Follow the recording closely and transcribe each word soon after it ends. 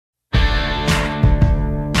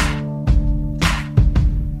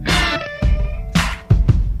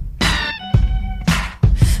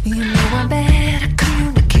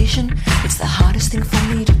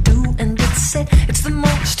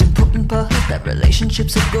that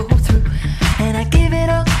relationships will go through. And I give it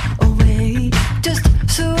all away just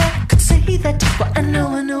so I could say that. But I know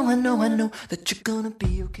that you're gonna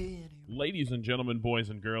be okay. Ladies and gentlemen, boys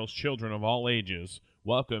and girls, children of all ages,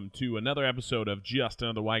 welcome to another episode of Just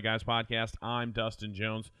Another White Guys Podcast. I'm Dustin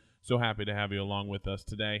Jones. So happy to have you along with us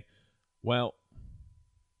today. Well,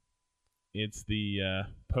 it's the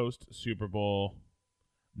post-Super Bowl,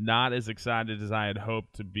 not as excited as I had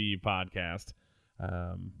hoped to be podcast.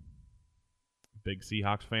 Big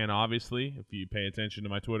Seahawks fan, obviously, if you pay attention to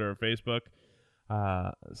my Twitter or Facebook.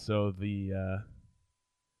 So the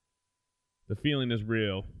feeling is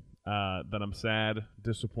real. That I'm sad,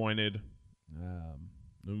 disappointed,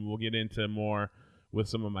 and we'll get into more with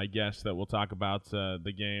some of my guests that we'll talk about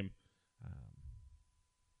the game.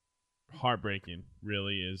 Heartbreaking,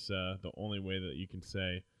 really, is the only way that you can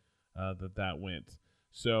say that went.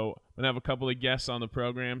 So I'm going to have a couple of guests on the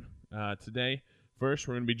program today. First,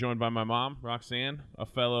 we're going to be joined by my mom, Roxanne, a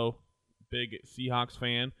fellow big Seahawks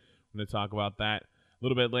fan. I'm going to talk about that. A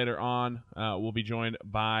little bit later on, we'll be joined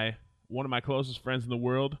by one of my closest friends in the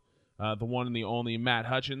world, the one and the only Matt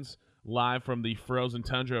Hutchins, live from the frozen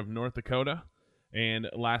tundra of North Dakota. And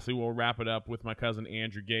lastly, we'll wrap it up with my cousin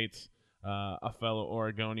Andrew Gates, a fellow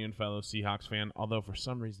Oregonian, fellow Seahawks fan, although for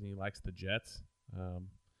some reason he likes the Jets. I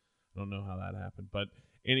don't know how that happened. But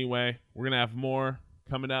anyway, we're going to have more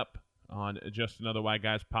coming up on Just Another White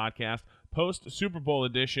Guys podcast. Post-Super Bowl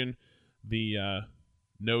edition, the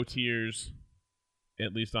no tears,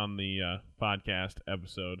 at least on the podcast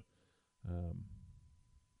episode.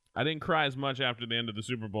 I didn't cry as much after the end of the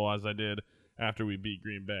Super Bowl as I did after we beat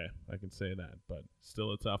Green Bay. I can say that, but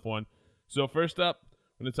still a tough one. So first up,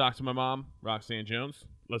 I'm going to talk to my mom, Roxanne Jones.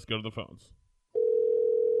 Let's go to the phones.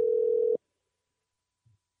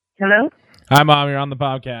 Hello? Hi, Mom. You're on the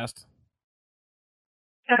podcast.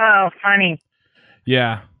 Oh, funny.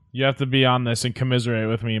 Yeah, you have to be on this and commiserate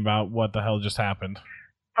with me about what the hell just happened.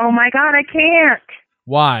 Oh, my God, I can't.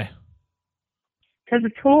 Why? Because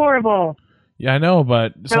it's horrible. Yeah, I know,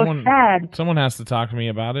 but So sad. someone has to talk to me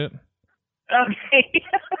about it. Okay.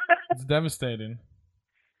 It's devastating.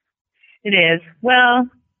 It is. Well,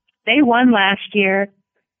 they won last year.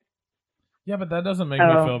 Yeah, but that doesn't make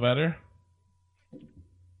me feel better.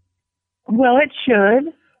 Well, it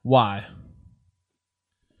should. Why?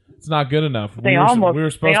 It's not good enough. We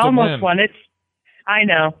were supposed to win. Won it. I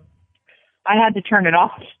know. I had to turn it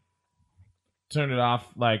off. Turn it off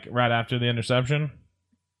like right after the interception?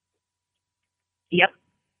 Yep.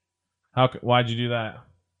 Why'd you do that?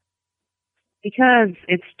 Because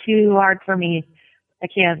it's too hard for me. I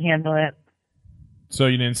can't handle it. So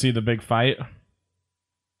you didn't see the big fight?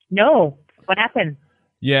 No. What happened?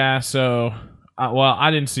 Yeah, so,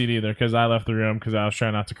 I didn't see it either because I left the room because I was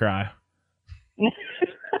trying not to cry.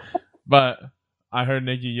 But I heard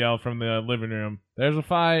Nikki yell from the living room, there's a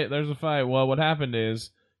fight. Well, what happened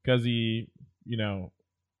is because he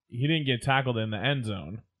didn't get tackled in the end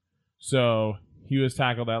zone. So he was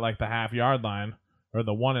tackled at like the half-yard line or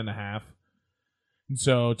the 1.5. And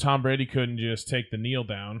so Tom Brady couldn't just take the kneel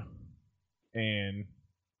down and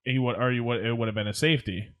it would have been a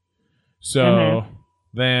safety. So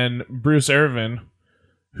then Bruce Irvin,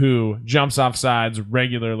 who jumps off sides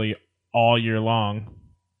regularly all year long,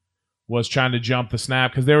 was trying to jump the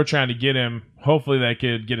snap because they were trying to get him. Hopefully they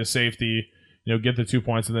could get a safety, get the 2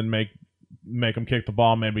 points and then make him kick the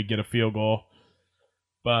ball, maybe get a field goal.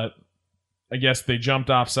 But I guess they jumped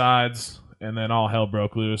off sides and then all hell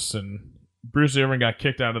broke loose and Bruce Irvin got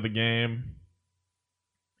kicked out of the game.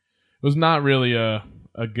 It was not really a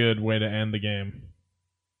good way to end the game.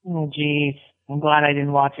 Oh, geez. I'm glad I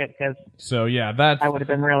didn't watch it because I would have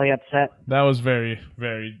been really upset. That was very,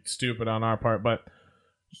 very stupid on our part. But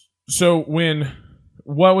so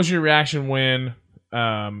what was your reaction when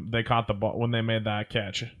they caught the ball, when they made that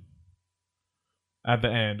catch at the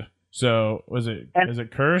end? So is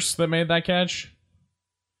it Curse that made that catch?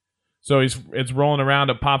 So it's rolling around,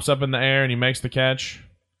 it pops up in the air, and he makes the catch.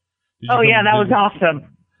 That was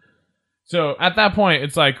awesome. So at that point,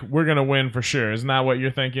 it's like, we're going to win for sure. Isn't that what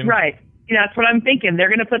you're thinking? Right. Yeah, that's what I'm thinking. They're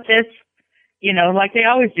going to put this, like they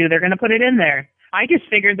always do. They're going to put it in there. I just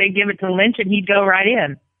figured they'd give it to Lynch and he'd go right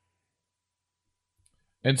in.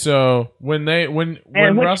 And so when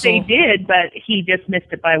which they did, but he just missed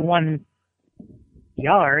it by 1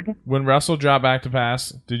 yard. When Russell dropped back to pass,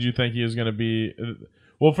 did you think he was going to be...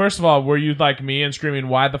 Well, first of all, were you like me and screaming,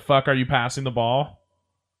 why the fuck are you passing the ball?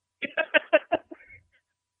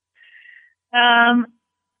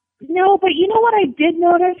 No, but you know what I did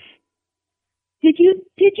notice? Did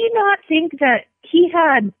you not think that he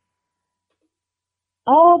had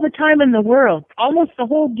all the time in the world, almost the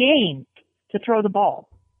whole game, to throw the ball?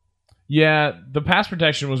 Yeah, the pass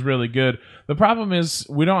protection was really good. The problem is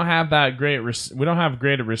we don't have that great. We don't have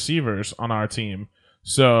great receivers on our team.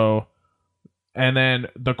 So, and then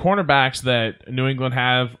the cornerbacks that New England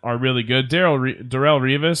have are really good. Darrell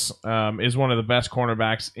Revis is one of the best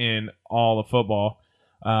cornerbacks in all of football,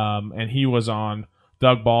 and he was on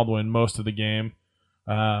Doug Baldwin most of the game.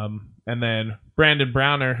 And then Brandon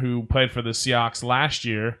Browner, who played for the Seahawks last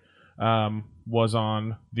year, was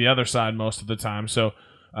on the other side most of the time. So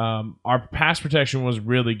our pass protection was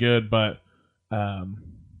really good, but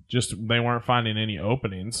just they weren't finding any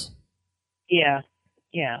openings. Yeah.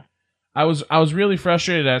 I was really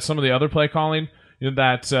frustrated at some of the other play calling.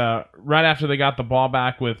 That right after they got the ball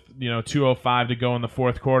back with 2:05 to go in the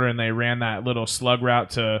fourth quarter, and they ran that little slug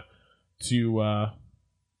route to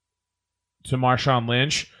Marshawn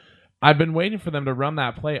Lynch. I've been waiting for them to run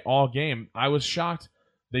that play all game. I was shocked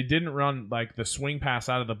they didn't run like the swing pass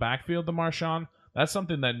out of the backfield to Marshawn. That's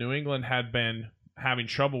something that New England had been having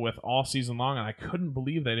trouble with all season long, and I couldn't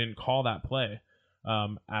believe they didn't call that play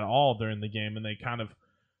at all during the game. And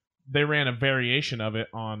they ran a variation of it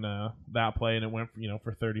on that play, and it went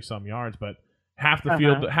for 30 some yards, but half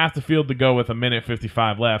the field to go with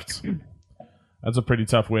 1:55 left. That's a pretty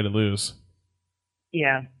tough way to lose.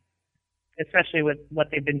 Yeah. Especially with what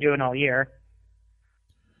they've been doing all year.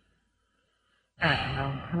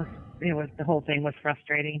 I don't know. The whole thing was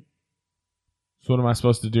frustrating. So what am I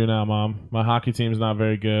supposed to do now, Mom? My hockey team's not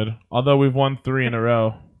very good. Although we've won 3 in a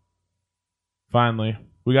row. Finally.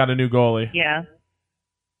 We got a new goalie. Yeah.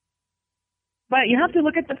 But you have to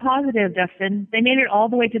look at the positive, Justin. They made it all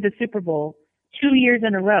the way to the Super Bowl 2 years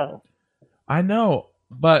in a row. I know,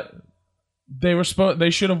 but they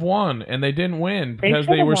should have won, and they didn't win because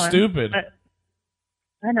they were stupid.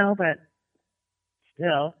 I know, but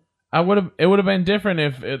still. It would have been different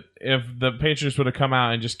if the Patriots would have come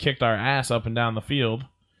out and just kicked our ass up and down the field.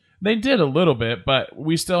 They did a little bit, but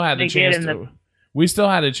we still had a chance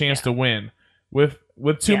to win. With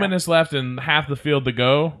 2 minutes left and half the field to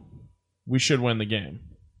go, we should win the game.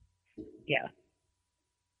 Yeah.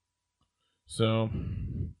 So,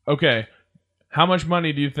 okay. How much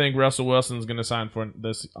money do you think Russell Wilson is going to sign for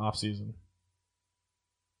this offseason?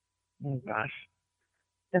 Oh, gosh.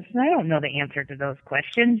 Justin, I don't know the answer to those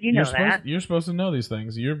questions. You're supposed to know these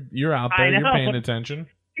things. You're out there. You're paying attention.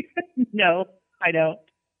 No, I don't.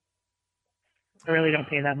 I really don't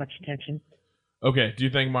pay that much attention. Okay. Do you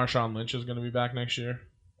think Marshawn Lynch is going to be back next year?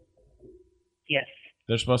 Yes.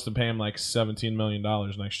 They're supposed to pay him like $17 million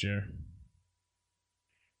next year.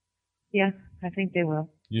 Yeah, I think they will.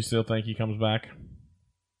 You still think he comes back?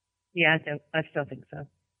 Yeah, I still think so.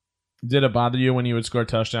 Did it bother you when he would score a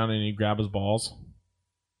touchdown and he'd grab his balls?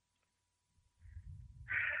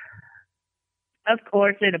 Of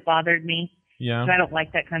course, it bothered me. Yeah. I don't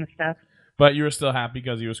like that kind of stuff. But you were still happy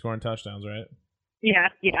because he was scoring touchdowns, right? Yeah.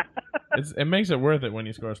 It makes it worth it when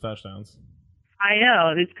he scores touchdowns. I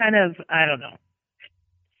know. It's kind of, I don't know.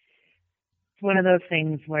 It's one of those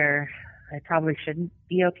things where I probably shouldn't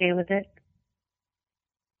be okay with it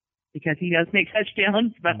because he does make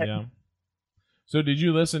touchdowns. But yeah. So did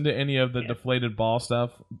you listen to any of the deflated ball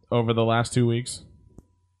stuff over the last 2 weeks?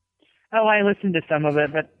 Oh, I listened to some of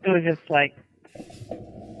it, but it was just like,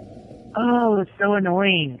 oh, it's so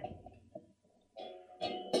annoying.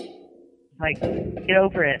 Like, get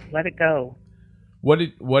over it. Let it go. What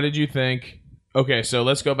did you think? Okay, so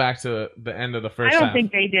let's go back to the end of the first half. I don't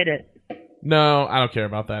think they did it. No, I don't care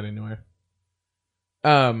about that anyway.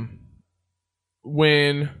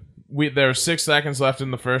 When there were 6 seconds left in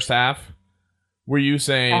the first half, were you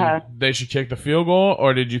saying they should kick the field goal,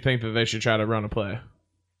 or did you think that they should try to run a play?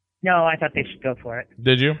 No, I thought they should go for it.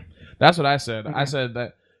 Did you? That's what I said. Mm-hmm. I said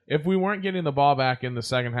that if we weren't getting the ball back in the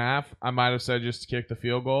second half, I might have said just to kick the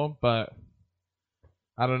field goal, but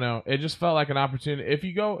I don't know. It just felt like an opportunity. If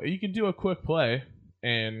you go, you can do a quick play,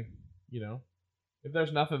 and if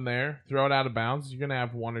there's nothing there, throw it out of bounds. You're gonna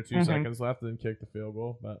have 1 or 2 seconds left, and then kick the field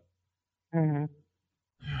goal. But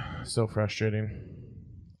so frustrating.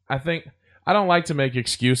 I don't like to make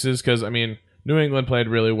excuses because New England played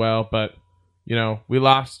really well, but we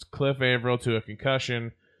lost Cliff Averill to a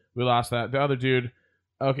concussion. We lost the other dude.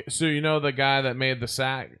 Okay, so the guy that made the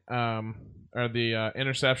sack or the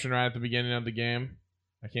interception right at the beginning of the game.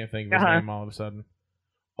 I can't think of his name all of a sudden.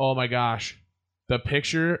 Oh my gosh, the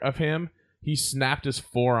picture of him. He snapped his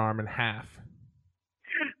forearm in half.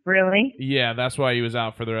 Really? Yeah, that's why he was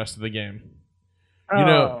out for the rest of the game.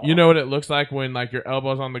 Oh. You know what it looks like when your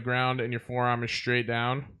elbow's on the ground and your forearm is straight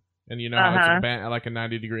down, and how it's bent at like a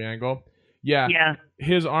 90-degree angle. Yeah.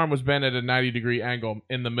 His arm was bent at a 90-degree angle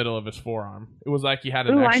in the middle of his forearm. It was like he had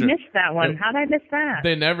an extra. I missed that one. How did I miss that?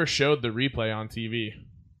 They never showed the replay on TV.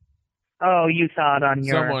 Oh, you saw it on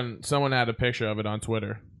your... Someone had a picture of it on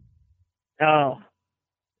Twitter. Oh,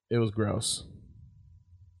 It was gross.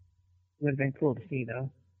 would have been cool to see,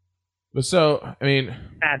 though. But so, I mean,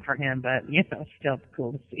 Bad for him, but, still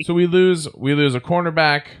cool to see. so we lose a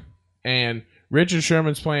cornerback, and Richard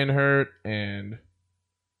Sherman's playing hurt, and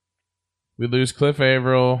we lose Cliff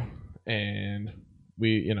Averill, and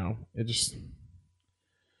it just,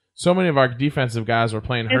 so many of our defensive guys were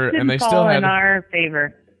playing hurt, and they still had in our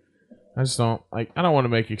favor. I just don't I don't want to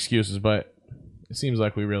make excuses, but it seems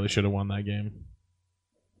like we really should have won that game.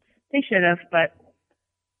 They should have, but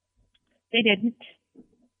they didn't.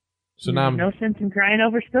 So now no sense in crying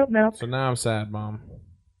over spilt milk. So now I'm sad, Mom.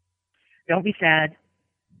 Don't be sad.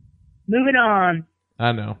 Moving on.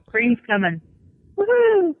 I know. Spring's coming.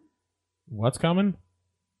 Woohoo! What's coming?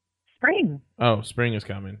 Spring. Oh, spring is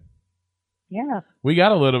coming. Yeah. We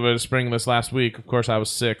got a little bit of spring this last week. Of course, I was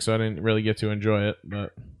sick, so I didn't really get to enjoy it.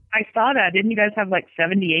 But I saw that. Didn't you guys have like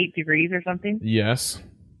 78 degrees or something? yes.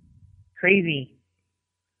 Crazy.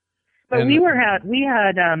 But And- we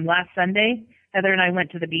had last Sunday, Heather and I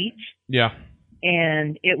went to the beach, Yeah.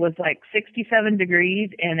 and it was like 67 degrees,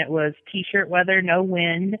 and it was t-shirt weather, no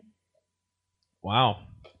wind. Wow.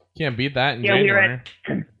 Can't beat that in Yeah, we were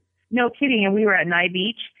January. No kidding, and we were at Nye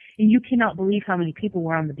Beach, and you cannot believe how many people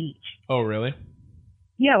were on the beach. Oh, really?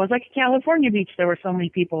 Yeah, it was like a California beach. There were so many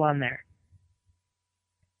people on there.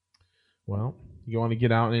 Well, you want to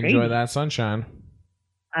get out and enjoy Crazy. that sunshine.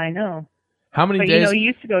 I know. How many But days? you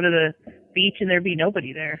used to go to the beach and there'd be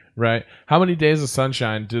nobody there. Right. How many days of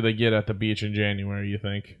sunshine do they get at the beach in January, you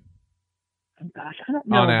think? Oh gosh, I don't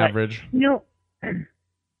know. On but, average. I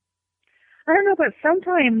don't know, but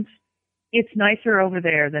sometimes it's nicer over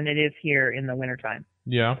there than it is here in the wintertime,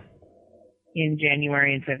 Yeah. in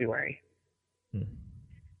January and February. Hmm.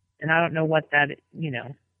 And I don't know what that,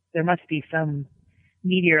 there must be some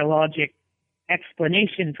meteorologic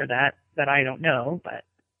explanation for that I don't know, but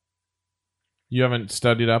You haven't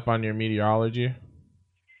studied up on your meteorology?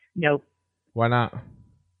 nope. Why not?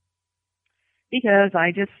 Because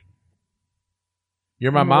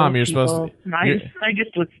You're my mom. You're supposed to. I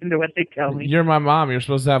just listen to what they tell me. You're my mom. You're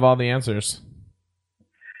supposed to have all the answers.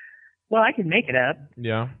 Well, I can make it up.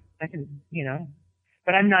 Yeah. I can,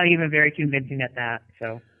 but I'm not even very convincing at that.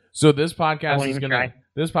 So this I podcast won't is even gonna try.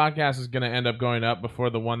 this podcast is gonna end up going up before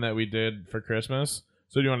the one that we did for Christmas.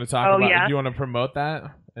 So do you want to talk Oh, about? yeah? Do you want to promote that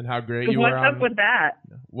and how great you What's were up on? with that?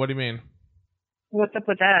 What do you mean? What's up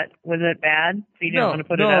with that? Was it bad? So you didn't want to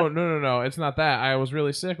put it up? No. It's not that. I was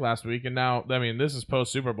really sick last week, and now this is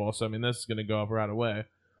post Super Bowl, so this is gonna go up right away.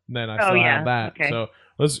 And then I still yeah. have that. Okay. So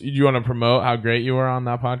do you want to promote how great you were on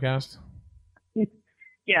that podcast?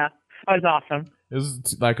 Yeah, it was awesome. It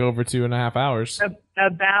was like over 2.5 hours.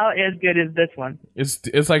 About as good as this one.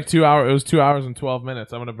 It's like 2 hours. It was 2 hours and 12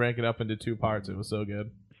 minutes. I'm gonna break it up into 2 parts. It was so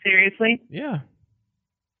good. Seriously? Yeah.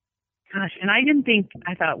 Gosh, and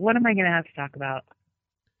I thought, what am I going to have to talk about?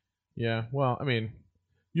 Yeah. Well,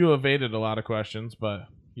 you evaded a lot of questions, but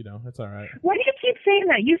it's all right. Why do you keep saying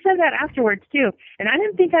that? You said that afterwards, too, and I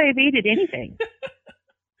didn't think I evaded anything.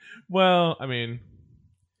 Well,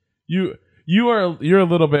 you're a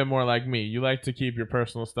little bit more like me. You like to keep your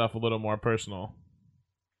personal stuff a little more personal.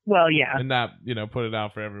 Well, yeah. And not, put it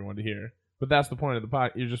out for everyone to hear. But that's the point of the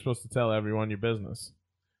podcast. You're just supposed to tell everyone your business.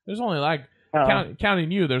 There's only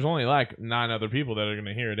counting you, there's only 9 other people that are going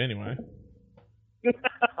to hear it anyway.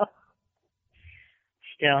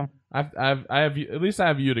 Still. I have at least I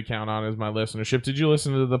have you to count on as my listenership. Did you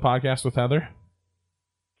listen to the podcast with Heather?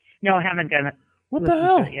 No, I haven't done it. What the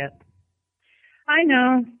hell? Yet. I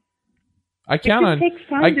know. I count on. It takes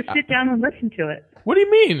time to sit down and listen to it. What do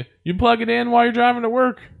you mean? You plug it in while you're driving to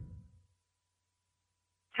work.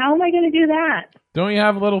 How am I going to do that? Don't you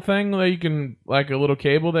have a little thing that you can, like a little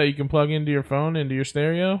cable that you can plug into your phone, into your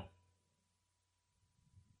stereo?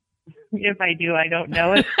 If I do, I don't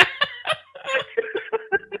know it.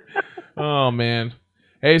 Oh, man.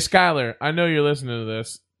 Hey, Skylar, I know you're listening to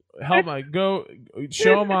this. Help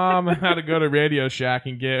show Mom how to go to Radio Shack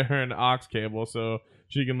and get her an aux cable so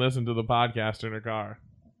she can listen to the podcast in her car.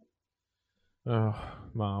 Oh,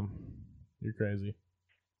 Mom, you're crazy.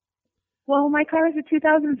 Well, my car is a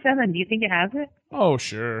 2007. Do you think it has it? Oh,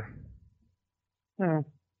 sure. Oh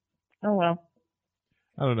well.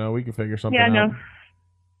 I don't know. We can figure something Yeah, out. no.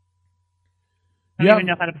 I don't even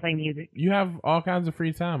know how to play music. You have all kinds of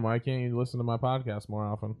free time. Why can't you listen to my podcast more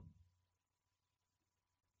often?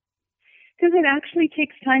 Because it actually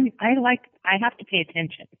takes time. I have to pay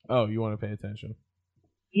attention. Oh, you want to pay attention?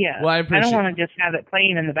 Yeah. Well, I don't want to just have it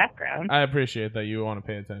playing in the background. I appreciate that you want to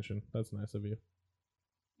pay attention. That's nice of you.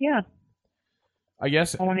 Yeah. I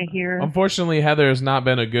guess. I want to hear. Unfortunately, Heather has not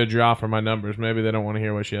been a good draw for my numbers. Maybe they don't want to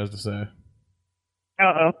hear what she has to say.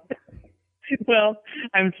 Uh-oh. Well,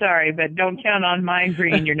 I'm sorry, but don't count on mine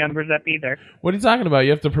bringing your numbers up either. What are you talking about?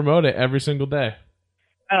 You have to promote it every single day.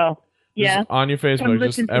 Oh, yeah. Just on your Come Facebook. Just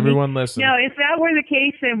listen to everyone me. listen. No, if that were the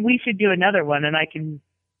case, then we should do another one, and I can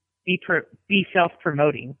be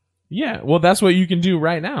self-promoting. Yeah, well, that's what you can do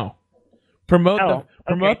right now. Promote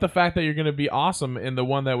okay. the fact that you're going to be awesome in the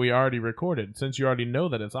one that we already recorded, since you already know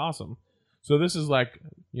that it's awesome. So this is like,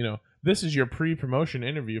 this is your pre-promotion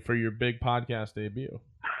interview for your big podcast debut.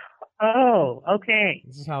 Oh, okay.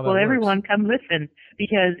 This is how that well, works. everyone come listen,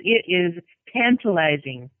 because it is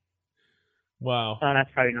tantalizing. Wow. Oh, that's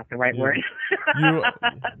probably not the right word.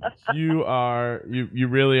 You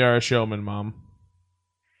really are a showman, Mom.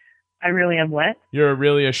 I really am what? You're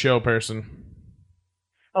really a show person.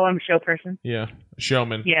 Oh, I'm a show person? Yeah, a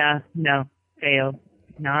showman. Yeah, no, failed.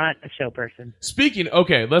 Not a show person.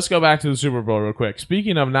 Okay, let's go back to the Super Bowl real quick.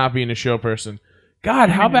 Speaking of not being a show person, God,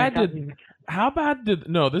 how bad did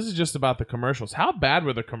no, this is just about the commercials. How bad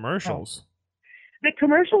were the commercials? The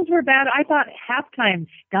commercials were bad. I thought halftime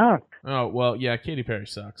stunk. Oh, well, yeah, Katy Perry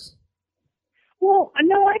sucks. Well,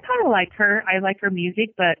 no, I kind of like her. I like her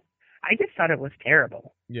music, but I just thought it was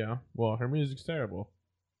terrible. Yeah, well, her music's terrible.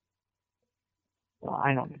 Well,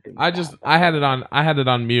 I don't think I had it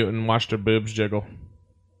on mute and watched her boobs jiggle.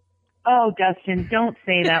 Oh, Dustin, don't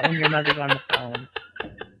say that when your mother's on the phone.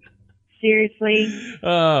 Seriously?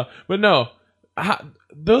 But no,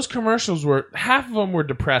 those commercials half of them were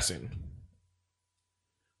depressing.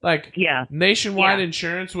 Like, yeah, Nationwide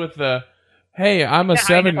Insurance with the, hey, I'm a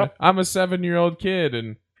 7-year-old kid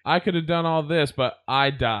and I could have done all this, but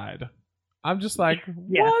I died. I'm just like,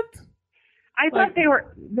 what? I thought they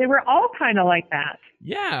were all kind of like that.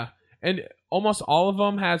 Yeah, and almost all of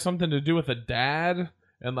them had something to do with a dad,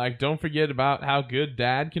 and like, don't forget about how good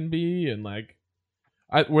dad can be, and like,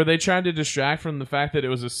 were they trying to distract from the fact that it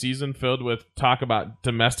was a season filled with talk about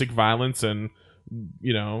domestic violence and,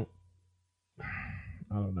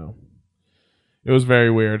 I don't know. It was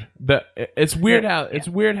very weird. It's weird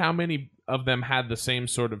how many of them had the same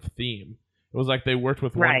sort of theme. It was like they worked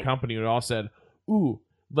with one company and it all said, "Ooh,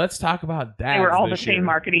 let's talk about dads." They were all the this year. same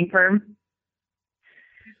marketing firm.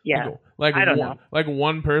 Yeah, I don't know. Like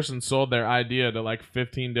one person sold their idea to like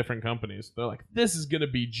 15 different companies. They're like, "This is gonna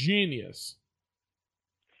be genius."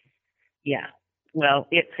 Yeah. Well,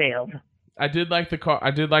 it failed. I did like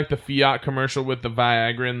the Fiat commercial with the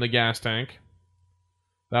Viagra in the gas tank.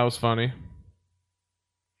 That was funny.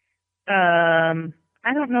 I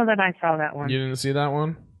don't know that I saw that one. You didn't see that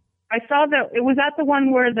one? I saw that. It was that the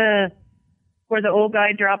one where the old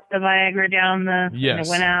guy dropped the Viagra down and it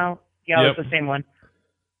went out. Yeah, it was the same one.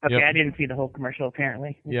 Okay, I didn't see the whole commercial.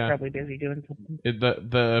 Apparently, I was probably busy doing something.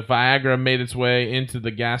 The Viagra made its way into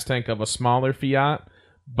the gas tank of a smaller Fiat,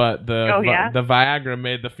 but the Viagra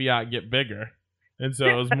made the Fiat get bigger, and so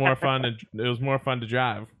it was more fun. To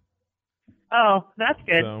drive. Oh, that's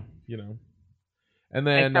good. So and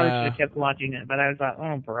then I probably should have kept watching it, but I was like,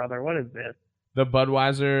 "Oh, brother, what is this?" The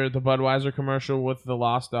Budweiser commercial with the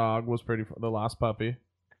lost dog was the lost puppy.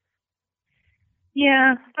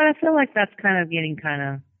 Yeah, but I feel like that's kind of getting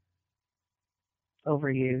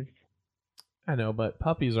overused. I know, but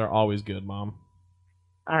puppies are always good, Mom.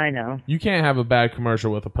 I know. You can't have a bad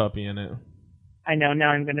commercial with a puppy in it. I know.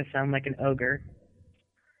 Now I'm going to sound like an ogre.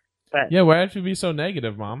 But yeah, why did you be so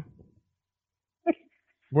negative, Mom?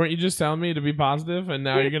 Weren't you just telling me to be positive, and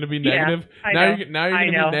now you're going to be negative? Now you're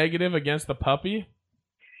going to be negative against the puppy?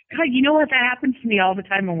 God, you know what? That happens to me all the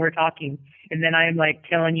time when we're talking, and then I'm like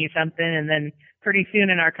telling you something, and then pretty soon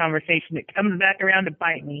in our conversation it comes back around to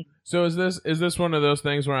bite me. So is this one of those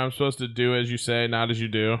things where I'm supposed to do as you say, not as you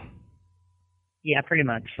do? Yeah, pretty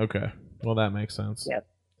much. Okay. Well, that makes sense. Yep.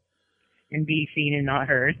 And be seen and not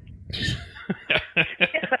heard.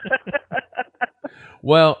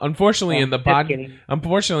 Well, unfortunately in the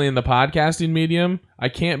podcasting medium, I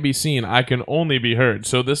can't be seen. I can only be heard.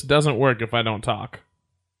 So this doesn't work if I don't talk.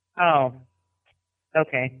 Oh.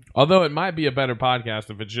 Okay. Although it might be a better podcast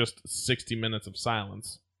if it's just 60 minutes of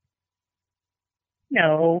silence.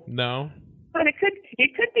 No. No. But it could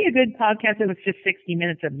be a good podcast if it's just 60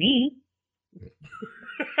 minutes of me.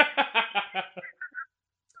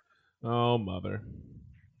 Oh, mother.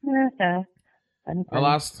 I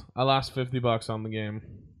lost $50 on the game.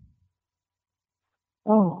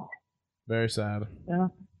 Oh. Very sad.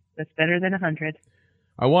 Well, that's better than 100.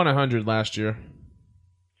 I won 100 last year.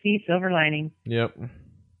 See, silver lining. Yep.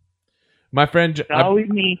 My friend. It's always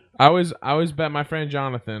me. I always bet my friend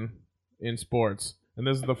Jonathan in sports, and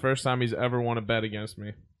this is the first time he's ever won a bet against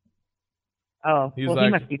me. Oh, He's well, like,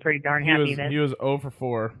 he must be pretty darn happy then. He was 0 for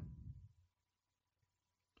 4.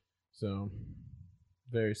 So,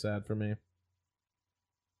 very sad for me.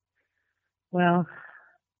 Well,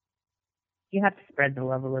 you have to spread the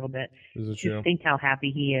love a little bit. Is it true? Just think how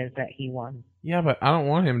happy he is that he won. Yeah, but I don't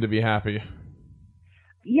want him to be happy.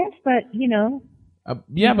 Yes, but,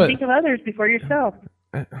 Yeah, but think of others before yourself.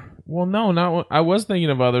 well, no, not. I was thinking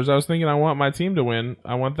of others. I was thinking I want my team to win.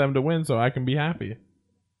 I want them to win so I can be happy.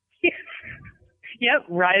 Yep,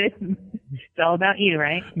 right. It's all about you,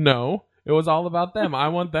 right? No, it was all about them. I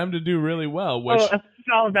want them to do really well, which it's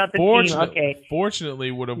all about the team. Okay.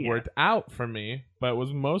 fortunately would have worked out for me, but it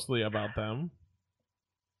was mostly about them.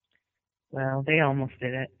 Well, they almost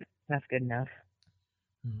did it. That's good enough.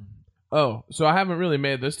 Oh, so I haven't really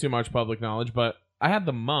made this too much public knowledge, but I had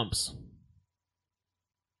the mumps.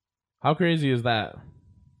 How crazy is that?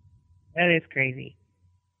 That is crazy.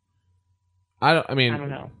 I don't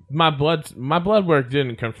know. My blood work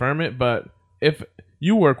didn't confirm it, but if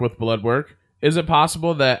you work with blood work, is it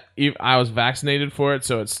possible that I was vaccinated for it,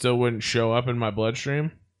 so it still wouldn't show up in my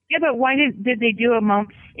bloodstream? Yeah, but why did they do a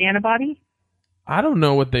mumps antibody? I don't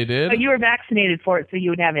know what they did. But you were vaccinated for it, so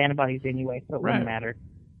you would have antibodies anyway, so it wouldn't matter.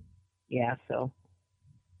 Yeah, so.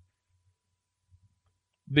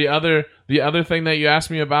 The other thing that you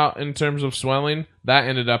asked me about in terms of swelling, that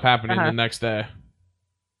ended up happening the next day.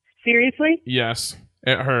 Seriously? Yes.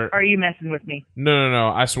 It hurt. Are you messing with me? No.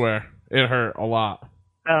 I swear. It hurt a lot.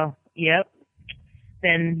 Oh, yep.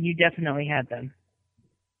 Then you definitely had them.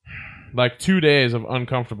 Like 2 days of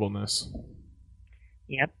uncomfortableness.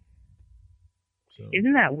 Yep. So.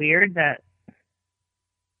 Isn't that weird that...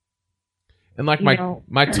 And like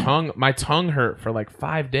my tongue hurt for like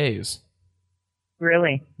 5 days.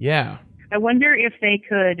 Really? Yeah. I wonder if they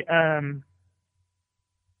could...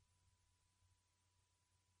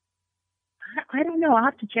 I don't know. I'll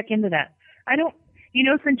have to check into that. I don't...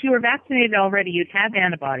 since you were vaccinated already, you'd have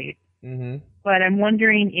antibodies. Mm-hmm. But I'm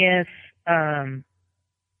wondering if...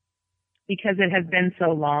 because it has been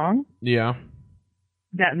so long... Yeah.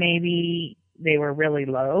 That maybe they were really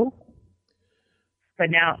low.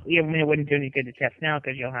 But now, it wouldn't do any good to test now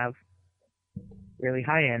because you'll have really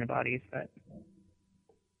high antibodies. But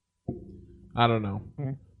I don't know.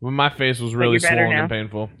 Well, my face was really swollen and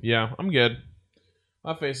painful. Yeah, I'm good.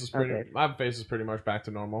 My face is pretty much back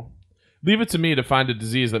to normal. Leave it to me to find a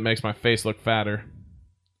disease that makes my face look fatter.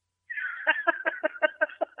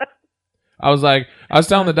 I was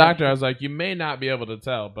telling the doctor, I was like, you may not be able to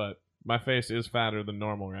tell, but my face is fatter than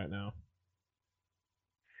normal right now.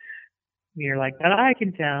 You're like, but I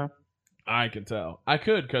can tell. I can tell. I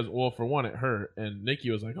could because, well, for one, it hurt. And Nikki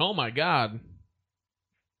was like, oh, my God.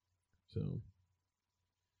 So.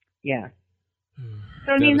 Yeah.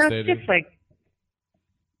 So, I mean, that's just like,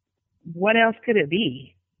 what else could it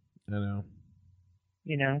be? I know.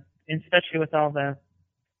 Especially with all the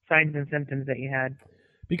signs and symptoms that you had.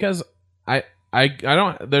 Because I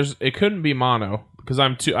don't, it couldn't be mono because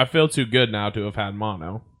I feel too good now to have had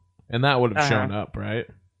mono. And that would have shown up, right?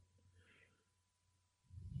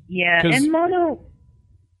 Yeah, and mono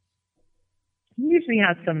usually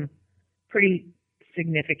has some pretty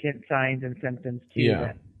significant signs and symptoms too. Yeah.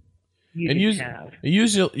 That you didn't have.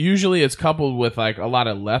 Usually it's coupled with like a lot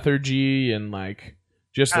of lethargy and like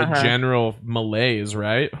just a general malaise,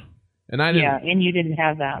 right? And I didn't. Yeah, and you didn't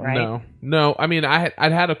have that, right? No. I mean, I'd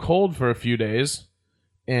had a cold for a few days,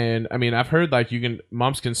 and I mean, I've heard like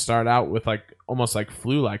mumps can start out with like almost like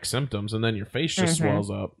flu-like symptoms, and then your face just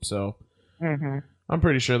swells up. So. I'm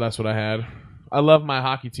pretty sure that's what I had. I love my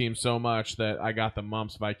hockey team so much that I got the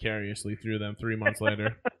mumps vicariously through them 3 months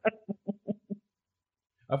later.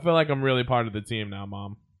 I feel like I'm really part of the team now,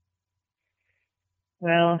 Mom.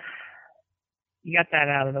 Well, you got that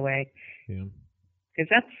out of the way. Yeah. Because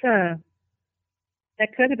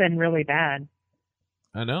that could have been really bad.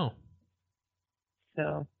 I know.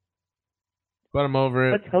 So. But I'm over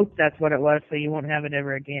it. Let's hope that's what it was so you won't have it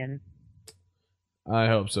ever again. I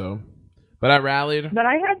hope so. But I rallied. But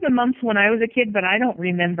I had the mumps when I was a kid, but I don't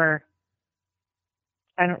really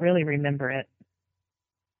remember it.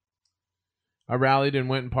 I rallied and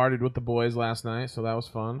went and partied with the boys last night, so that was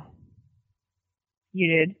fun. You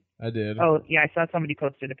did? I did. Oh, yeah, I saw somebody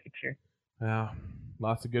posted a picture. Yeah,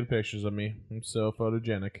 lots of good pictures of me. I'm so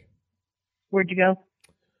photogenic. Where'd you go?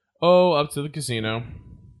 Oh, up to the casino.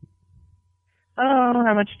 Oh,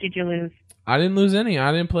 how much did you lose? I didn't lose any.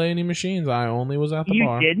 I didn't play any machines. I only was at the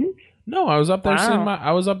bar. You didn't? No, I was up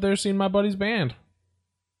there seeing my buddy's band.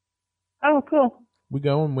 Oh, cool. We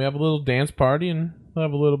go and we have a little dance party and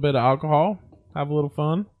have a little bit of alcohol, have a little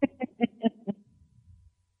fun.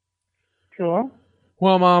 Cool.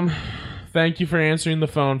 Well, Mom, thank you for answering the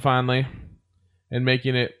phone finally. and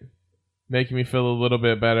making me feel a little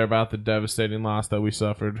bit better about the devastating loss that we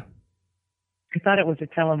suffered. I thought it was a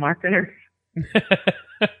telemarketer.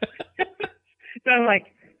 So I'm like,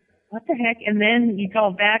 what the heck? And then you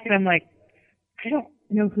call back, and I'm like, I don't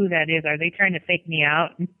know who that is. Are they trying to fake me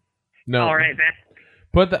out? No. All right, back.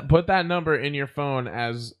 Put that number in your phone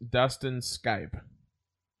as Dustin's Skype.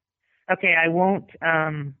 Okay, I won't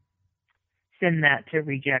send that to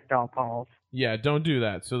reject all calls. Yeah, don't do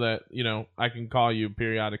that so that, I can call you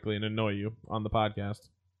periodically and annoy you on the podcast.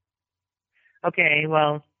 Okay,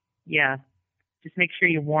 well, yeah. Just make sure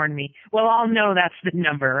you warn me. Well, I'll know that's the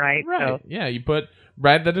number, right? Right. So, Yeah, you put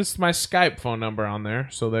that is my Skype phone number on there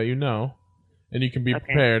so that you know. And you can be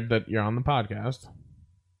prepared that you're on the podcast.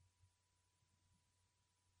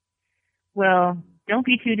 Well, don't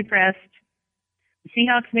be too depressed. The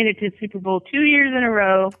Seahawks made it to the Super Bowl 2 years in a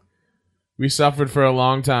row. We suffered for a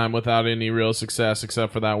long time without any real success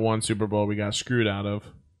except for that one Super Bowl we got screwed out of.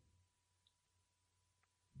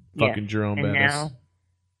 Fucking Jerome and Bettis. Now,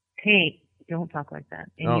 hey, don't talk like that.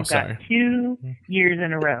 And you've sorry. got 2 years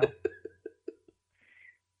in a row.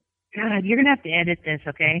 God, you're gonna have to edit this,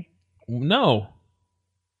 okay? No.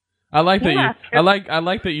 I like that Yeah. I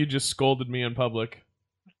like that you just scolded me in public.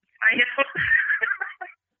 I know.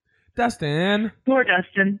 Dustin. Poor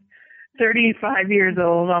Dustin. 35 years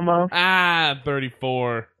old almost.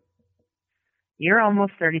 34. You're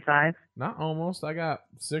almost 35. Not almost. I got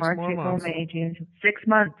 6 March, more April, months. May, June. 6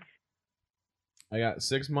 months. I got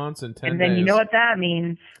 6 months and 10 And days. then you know what that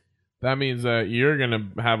means. That means that you're going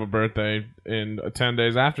to have a birthday in 10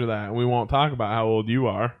 days after that, and we won't talk about how old you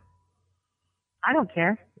are. I don't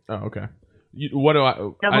care. Oh, okay. What do I...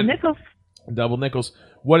 Double nickels. Double nickels.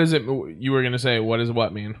 What is it you were going to say? What does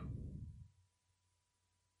what mean?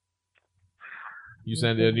 You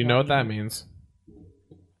said, do you know what that means?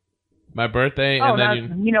 My birthday, and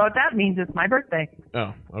then you know what that means. It's my birthday.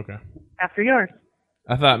 Oh, okay. After yours.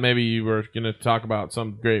 I thought maybe you were going to talk about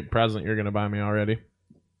some great present you're going to buy me already.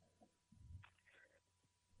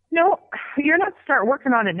 No, you're not to start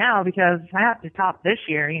working on it now because I have to top this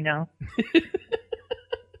year, Have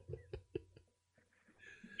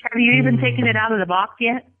you even taken it out of the box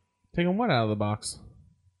yet? Taking what out of the box?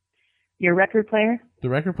 Your record player? The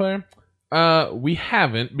record player? We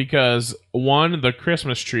haven't because, one, the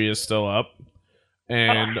Christmas tree is still up,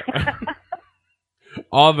 and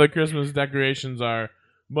all the Christmas decorations are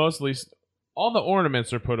mostly... all the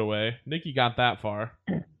ornaments are put away. Nikki got that far.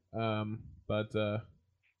 But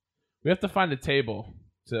we have to find a table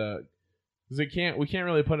to... because we can't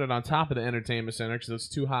really put it on top of the entertainment center because it's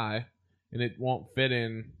too high, and it won't fit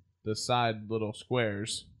in the side little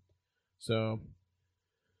squares. So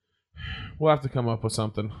we'll have to come up with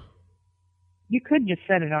something. You could just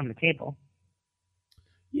set it on the table.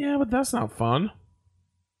 Yeah, but that's not fun.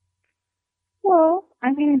 Well,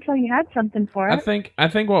 I mean, until you had something for it. I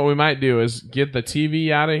think what we might do is get the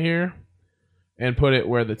TV out of here and put it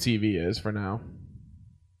where the TV is for now.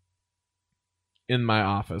 In my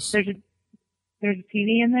office. There's a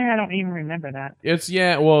TV in there? I don't even remember that.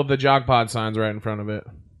 The jog pod sign's right in front of it.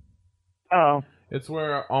 Oh. It's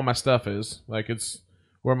where all my stuff is. Like, it's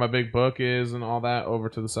where my big book is and all that over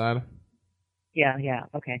to the side. Yeah,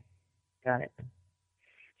 okay. Got it.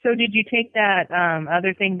 So did you take that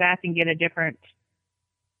other thing back and get a different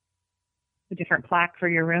plaque for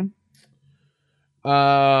your room?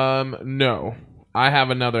 No. I have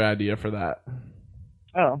another idea for that.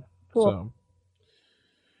 Oh, cool. So,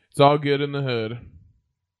 it's all good in the hood.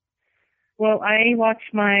 Well, I watch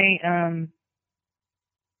my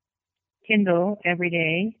Kindle every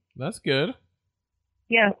day. That's good.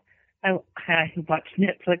 Yeah, I watch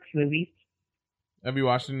Netflix movies. Have you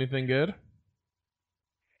watched anything good?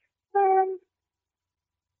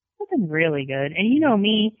 Nothing really good. And you know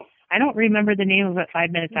me, I don't remember the name of it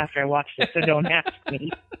 5 minutes after I watched it, so don't ask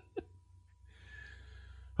me.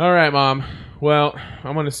 All right, Mom. Well,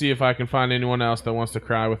 I'm going to see if I can find anyone else that wants to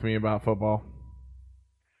cry with me about football.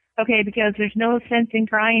 Okay, because there's no sense in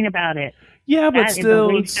crying about it. Yeah, but that still,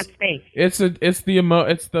 is a waste of space.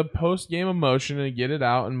 it's the post game emotion and get it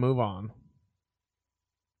out and move on.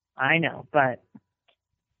 I know, but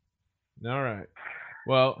all right.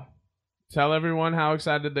 Well, tell everyone how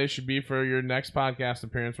excited they should be for your next podcast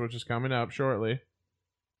appearance, which is coming up shortly.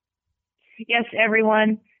 Yes,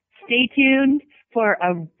 everyone, stay tuned for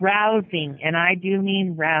a rousing, and I do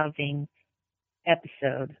mean rousing,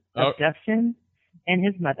 episode of Dustin and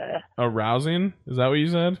his mother. Arousing? Is that what you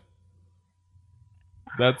said?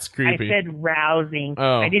 That's creepy. I said rousing.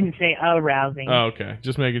 Oh. I didn't say arousing. Oh, okay.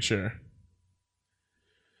 Just making sure.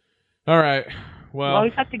 All right. Well, you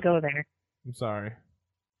always have to go there. I'm sorry.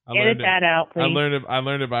 Edit that out, please. I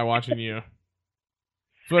learned it by watching you.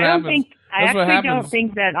 That's what I don't happens. think. I That's what actually don't happens.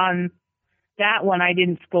 think that on that one I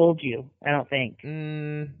didn't scold you. I don't think.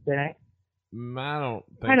 Did I? I don't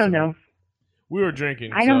think I don't so. know. We were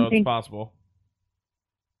drinking, I so don't it's think- possible.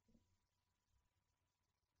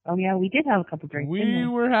 Oh yeah, we did have a couple drinks. We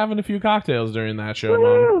didn't were having a few cocktails during that show, we? Mom.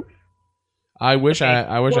 Woo! I wish Okay.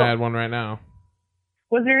 I Well- had one right now.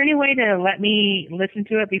 Was there any way to let me listen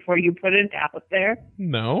to it before you put it out there?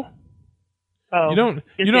 No. Oh, You don't This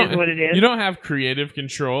you don't is what it is. You don't have creative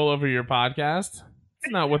control over your podcast.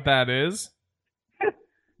 That's not what that is.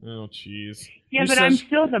 Oh jeez. Yeah, You're but I'm such-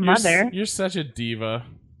 still the mother. You're such a diva.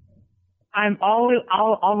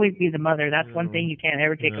 I'll always be the mother. That's one Oh, thing you can't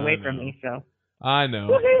ever take I away from know. me. So. I know.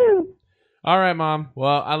 Woohoo! All right, Mom.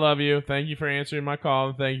 Well, I love you. Thank you for answering my call,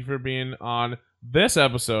 and thank you for being on this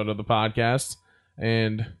episode of the podcast.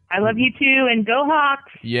 And I love you too, and go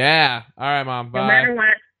Hawks! yeah. All right, Mom. Bye. No matter what.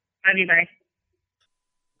 Love you, bye.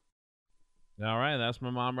 All right, that's my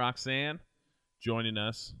mom, Roxanne, joining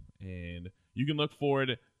us. And you can look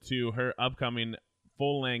forward to her upcoming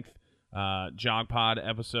full-length Jog Pod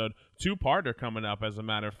episode. 2-parter coming up, as a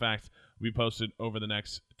matter of fact. We posted over the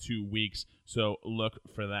next 2 weeks, so look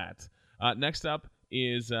for that. Next up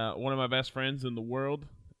is one of my best friends in the world.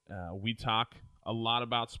 We talk a lot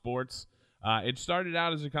about sports. It started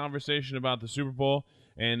out as a conversation about the Super Bowl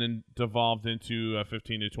and then devolved into a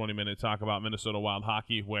 15 to 20-minute talk about Minnesota Wild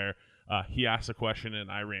hockey, where he asked a question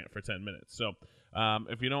and I rant for 10 minutes. So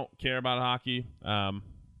if you don't care about hockey,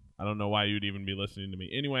 I don't know why you'd even be listening to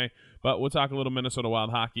me anyway, but we'll talk a little Minnesota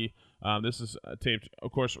Wild hockey. This is taped,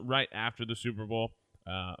 of course, right after the Super Bowl,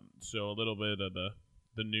 so a little bit of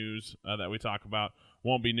the news that we talk about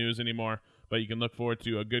won't be news anymore, but you can look forward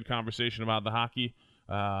to a good conversation about the hockey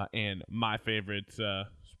and my favorite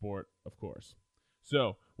sport, of course.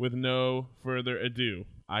 So, with no further ado,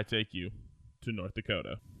 I take you to North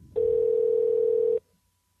Dakota.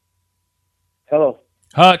 Hello.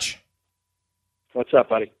 Hutch, What's up,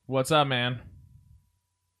 buddy? what's up, man?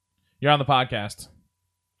 You're on the podcast.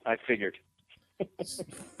 I figured.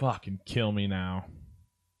 Fucking kill me now.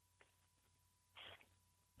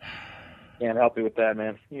 Can't help you with that,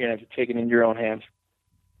 man. You're going to have to take it in your own hands.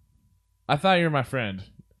 I thought you were my friend.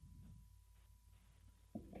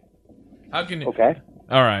 How can you? Okay.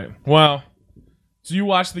 All right. Well, so you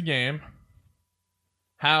watched the game.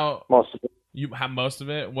 How Most of it. you have most of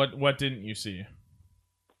it? What didn't you see?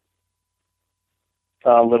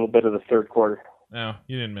 A little bit of the third quarter. No,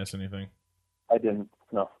 you didn't miss anything. I didn't.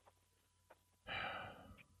 No.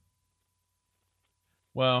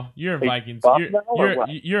 Well, you're a Hey, Vikings. Bob now or what?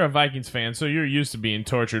 You're a Vikings fan, so you're used to being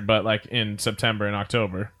tortured, but like in September and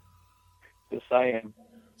October. Yes, I am.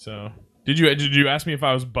 So did you ask me if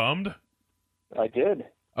I was bummed? I did.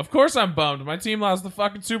 Of course I'm bummed. My team lost the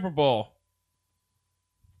fucking Super Bowl.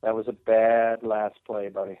 That was a bad last play,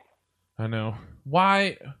 buddy. I know.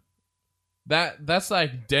 Why? That's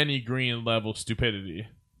like Denny Green level stupidity.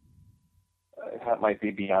 That might be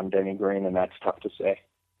beyond Denny Green, and that's tough to say.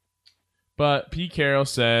 But Pete Carroll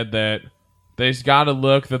said that they've got a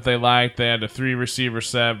look that they like. They had a 3-receiver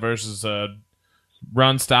set versus a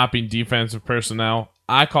run-stopping defensive personnel.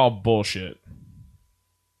 I call bullshit.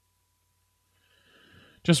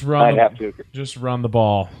 Just I'd have to agree. Just run the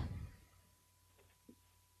ball.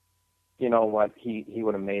 You know what? He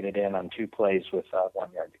would have made it in on 2 plays with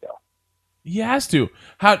 1 yard to go. He has to.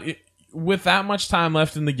 With that much time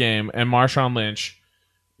left in the game and Marshawn Lynch,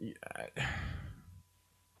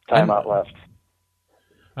 Timeout left.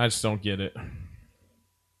 I just don't get it.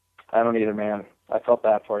 I don't either, man. I felt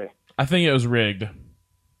bad for you. I think it was rigged.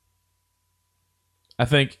 I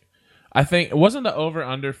think it wasn't the over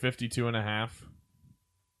under 52.5.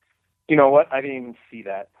 You know what? I didn't even see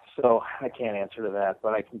that, so I can't answer to that.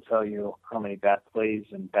 But I can tell you how many bad plays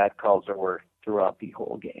and bad calls there were throughout the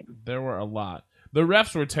whole game. There were a lot. The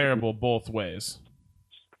refs were terrible both ways.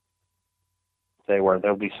 They were.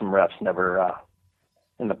 There'll be some refs never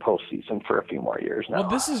in the postseason for a few more years now. Well,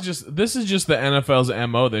 this is just the NFL's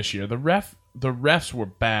MO this year. The refs were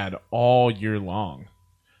bad all year long.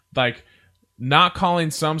 Like not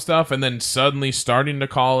calling some stuff and then suddenly starting to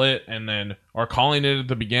call it or calling it at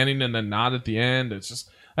the beginning and then not at the end. It's just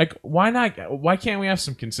like why can't we have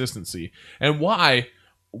some consistency? And why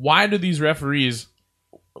do these referees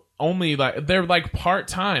only they're like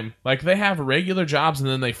part-time? Like they have regular jobs and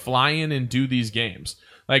then they fly in and do these games.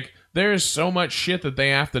 Like there is so much shit that they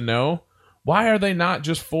have to know. Why are they not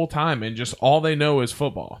just full-time and just all they know is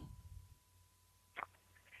football?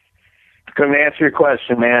 Couldn't answer your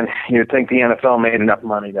question, man. You'd think the NFL made enough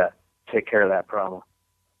money to take care of that problem.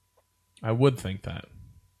 I would think that.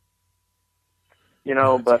 You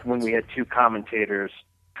know, but when we had 2 commentators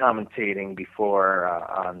commentating before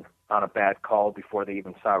on a bad call before they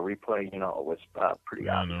even saw a replay, it was pretty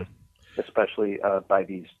obvious, especially by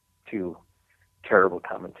these two terrible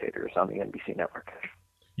commentators on the NBC network.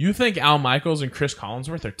 You think Al Michaels and Chris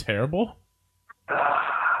Collinsworth are terrible?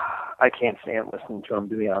 I can't stand listening to them,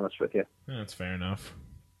 to be honest with you. That's fair enough.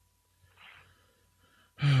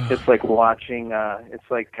 It's like watching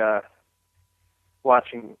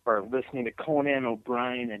watching or listening to Conan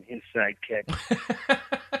O'Brien and his sidekick.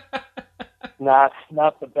 Not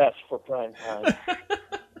the best for prime time.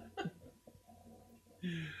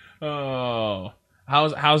 Oh,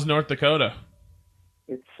 how's North Dakota?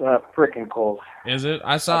 It's freaking cold. Is it?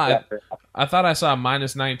 I saw it. I thought I saw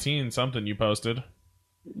 -19 something you posted.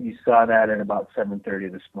 You saw that at about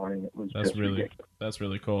 7:30 this morning. It was ridiculous. That's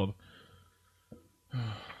really cold.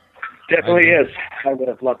 Definitely is. I would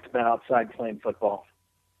have loved to have been outside playing football.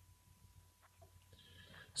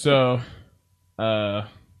 So, at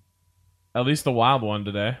least the Wild won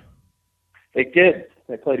today. They did.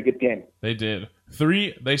 They played a good game. They did.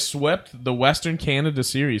 They swept the Western Canada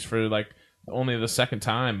Series for only the second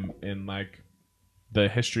time in the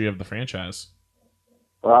history of the franchise.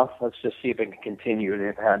 Well, let's just see if it can continue.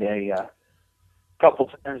 They've had a couple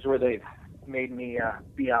times where they've made me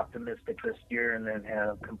be optimistic this year and then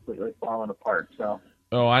have completely fallen apart. So.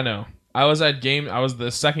 Oh, I know. I was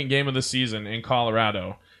the second game of the season in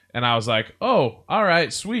Colorado, and I was like, oh, all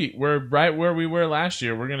right, sweet. We're right where we were last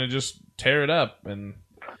year. We're going to just tear it up. And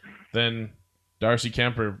then Darcy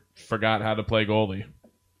Kemper forgot how to play goalie.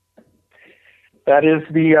 That is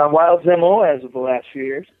the Wild's MO as of the last few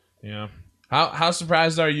years. Yeah. How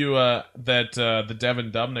surprised are you that the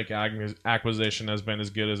Devin Dubnyk acquisition has been as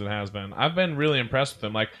good as it has been? I've been really impressed with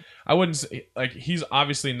him. I wouldn't say, he's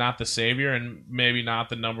obviously not the savior and maybe not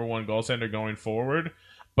the number one goaltender going forward,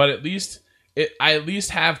 but I at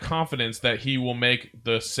least have confidence that he will make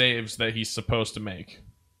the saves that he's supposed to make.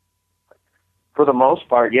 For the most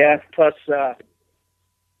part, yeah. Plus,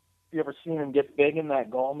 you ever seen him get big in that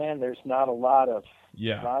goal, man? There's not a lot of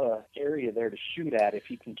area there to shoot at if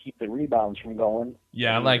he can keep the rebounds from going.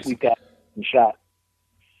 Yeah, we've got a shot.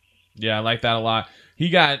 Yeah, I like that a lot. He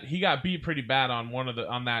got beat pretty bad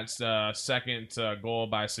on that second goal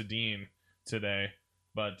by Sedin today,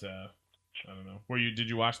 but I don't know. Did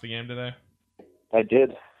you watch the game today? I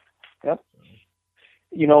did. Yep.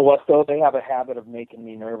 You know what though? They have a habit of making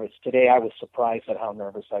me nervous. Today I was surprised at how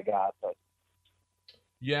nervous I got, but.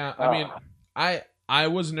 Yeah, I mean, I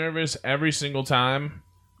was nervous every single time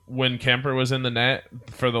when Kemper was in the net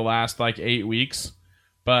for the last 8 weeks,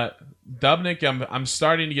 but Dubnyk, I'm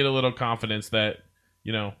starting to get a little confidence that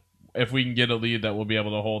if we can get a lead that we'll be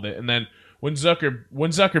able to hold it. And then when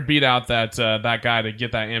Zucker beat out that guy to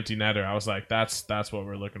get that empty netter, I was like, that's what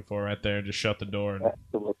we're looking for right there. Just shut the door. And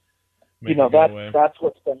Absolutely. That's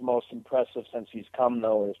what's been most impressive since he's come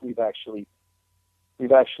though is we've actually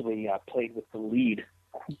played with the lead.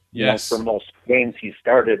 Yes, for most games he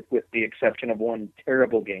started, with the exception of one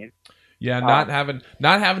terrible game. Yeah, not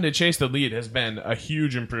having to chase the lead has been a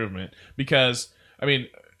huge improvement because I mean,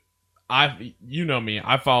 you know me,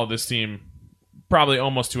 I follow this team probably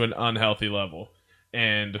almost to an unhealthy level,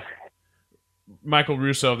 and Michael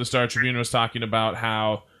Russo of the Star Tribune was talking about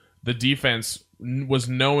how the defense was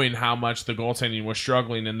knowing how much the goaltending was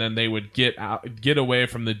struggling, and then they would get away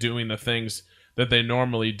from doing the things that they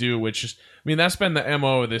normally do, which is, I mean, that's been the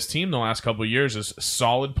MO of this team the last couple of years is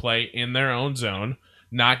solid play in their own zone,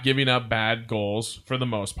 not giving up bad goals for the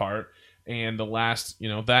most part. And the last,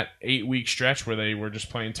 that 8-week stretch where they were just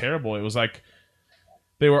playing terrible, it was like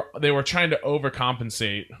they were trying to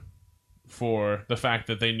overcompensate for the fact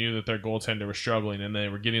that they knew that their goaltender was struggling and they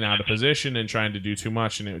were getting out of position and trying to do too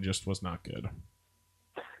much, and it just was not good.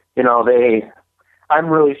 I'm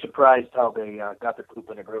really surprised how they got the group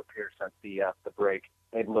in a group here since the break.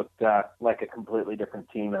 They've looked like a completely different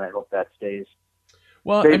team, and I hope that stays.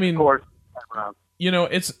 Well, I mean,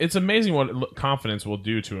 it's amazing what confidence will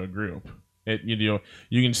do to a group. You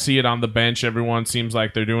can see it on the bench. Everyone seems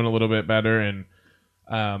like they're doing a little bit better, and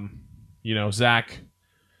Zach.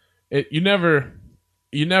 You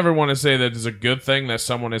never want to say that it's a good thing that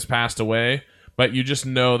someone has passed away. But you just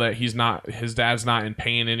know that his dad's not in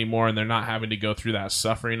pain anymore, and they're not having to go through that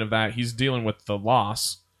suffering of that. He's dealing with the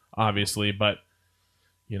loss, obviously, but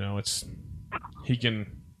he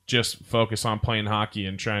can just focus on playing hockey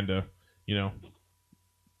and trying to,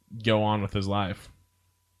 go on with his life.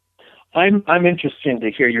 I'm interested to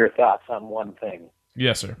hear your thoughts on one thing.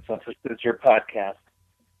 Yes, sir. Since this is your podcast,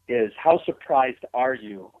 is how surprised are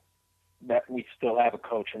you that we still have a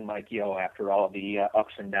coach in Mike Yeo after all the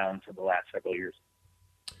ups and downs of the last several years?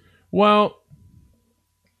 Well,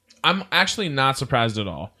 I'm actually not surprised at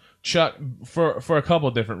all. Chuck, for a couple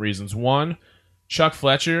of different reasons. One, Chuck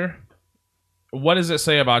Fletcher. What does it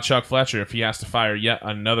say about Chuck Fletcher if he has to fire yet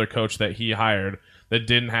another coach that he hired that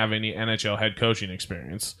didn't have any NHL head coaching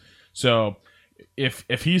experience? So if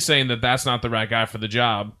he's saying that that's not the right guy for the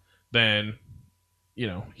job, then, you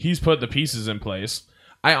know, he's put the pieces in place.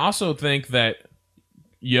 I also think that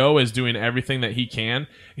Yo is doing everything that he can.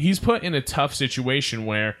 He's put in a tough situation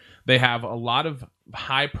where they have a lot of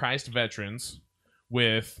high-priced veterans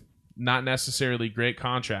with not necessarily great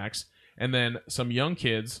contracts, and then some young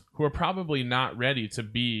kids who are probably not ready to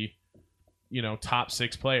be, you know, top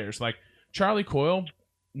 6 players. Like Charlie Coyle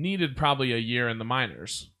needed probably a year in the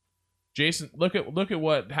minors. Jason, look at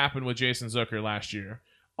what happened with Jason Zucker last year.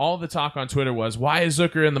 All the talk on Twitter was, why is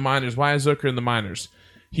Zucker in the minors? Why is Zucker in the minors?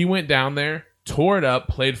 He went down there, tore it up,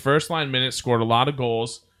 played first-line minutes, scored a lot of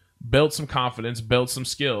goals, built some confidence, built some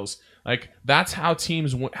skills. Like, that's how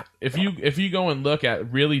teams win. If you go and look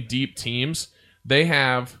at really deep teams, they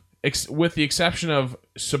have, with the exception of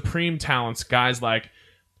supreme talents, guys like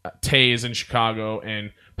Taves in Chicago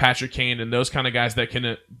and Patrick Kane and those kind of guys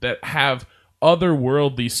that have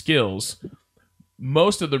otherworldly skills,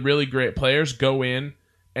 most of the really great players go in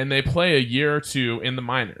and they play a year or two in the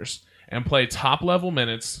minors and play top-level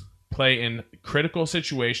minutes, play in critical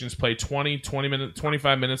situations, play 20 minutes,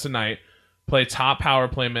 25 minutes a night, play top power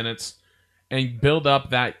play minutes, and build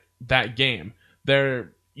up that game.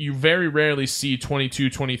 You very rarely see 22,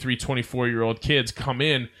 23, 24-year-old kids come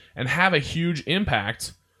in and have a huge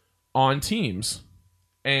impact on teams.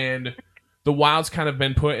 And the Wild's kind of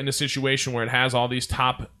been put in a situation where it has all these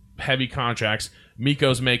top-heavy contracts.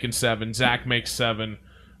 Mikko's making 7, Zach makes 7,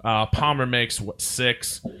 Palmer makes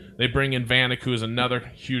 6. They bring in Vanek, who is another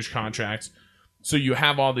huge contract. So you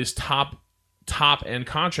have all these top-end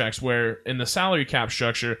contracts where in the salary cap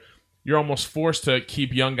structure, you're almost forced to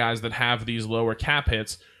keep young guys that have these lower cap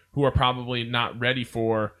hits who are probably not ready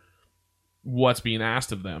for what's being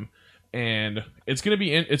asked of them. And it's going to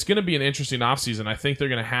be an interesting offseason. I think they're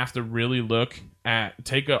going to have to really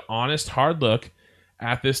take an honest, hard look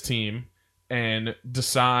at this team and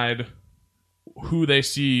decide who they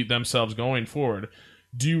see themselves going forward.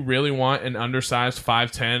 Do you really want an undersized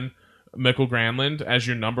 5'10" Mikkel Granlund as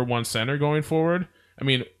your number 1 center going forward? I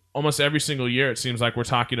mean, almost every single year it seems like we're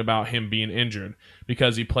talking about him being injured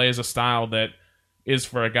because he plays a style that is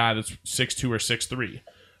for a guy that's 6'2" or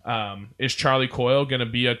 6'3". Is Charlie Coyle going to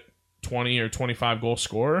be a 20 or 25 goal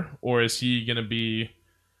scorer, or is he going to be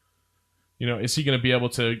able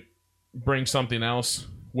to bring something else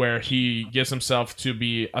where he gets himself to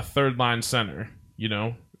be a third line center? You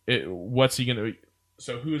know, what's he going to?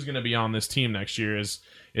 So who's going to be on this team next year is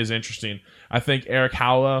interesting. I think Erik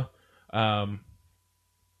Haula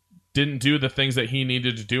didn't do the things that he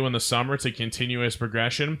needed to do in the summer to continue his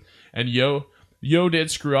progression, and Yo did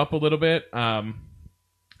screw up a little bit.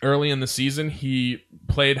 Early in the season, he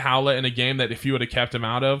played Haula in a game that if you would have kept him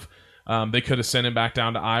out of, they could have sent him back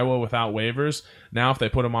down to Iowa without waivers. Now, if they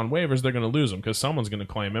put him on waivers, they're going to lose him because someone's going to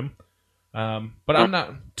claim him. But I'm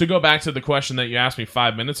not. To go back to the question that you asked me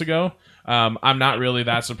 5 minutes ago, I'm not really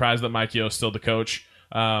that surprised that Mike Yeo is still the coach.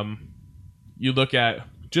 You look at,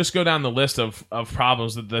 just go down the list of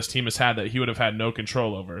problems that this team has had that he would have had no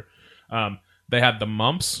control over. They had the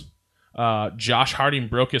mumps. Josh Harding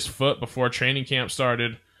broke his foot before training camp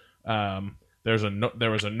started. There was a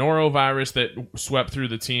norovirus that swept through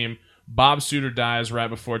the team. Bob Suter dies right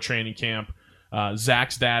before training camp.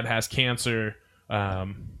 Zach's dad has cancer.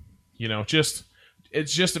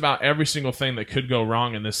 It's just about every single thing that could go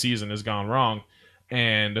wrong in this season has gone wrong,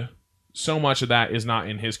 and so much of that is not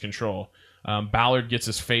in his control. Ballard gets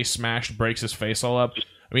his face smashed, breaks his face all up.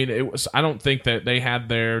 I mean, I don't think that they had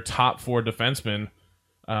their top 4 defensemen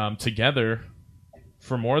together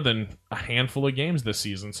for more than a handful of games this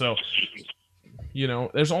season. So,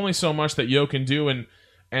 there's only so much that Yo can do,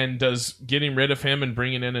 and does getting rid of him and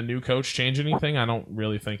bringing in a new coach change anything? I don't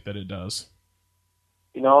really think that it does.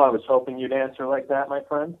 I was hoping you'd answer like that, my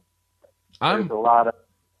friend. I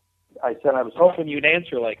said I was hoping you'd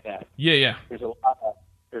answer like that. Yeah. There's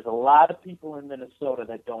a lot of people in Minnesota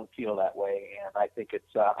that don't feel that way, and I think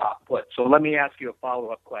it's off put. So let me ask you a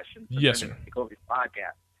follow-up question. Yes, sir. Take over your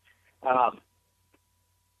podcast.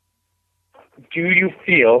 Do you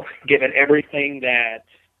feel, given everything that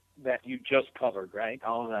you just covered, right?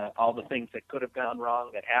 All the things that could have gone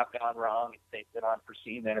wrong, that have gone wrong, and things that are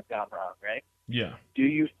unforeseen that have gone wrong, right? Yeah. Do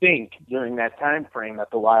you think during that time frame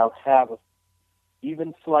that the Wild have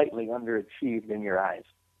even slightly underachieved in your eyes?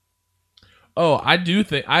 Oh, I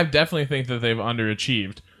definitely think that they've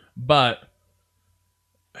underachieved, but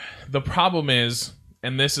the problem is,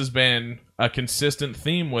 and this has been a consistent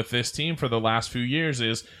theme with this team for the last few years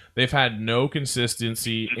is they've had no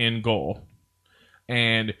consistency in goal.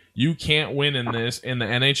 And you can't win in the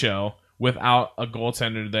NHL without a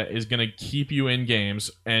goaltender that is going to keep you in games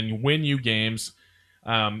and win you games,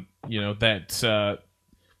 when you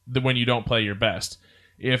don't play your best.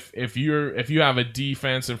 If you have a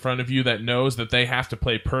defense in front of you that knows that they have to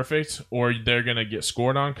play perfect or they're going to get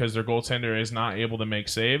scored on because their goaltender is not able to make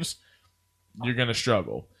saves, you're going to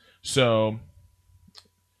struggle. So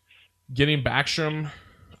getting Backstrom,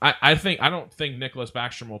 I don't think Nicholas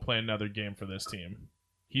Backstrom will play another game for this team.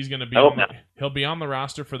 He's going to be he'll be on the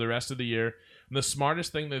roster for the rest of the year. And the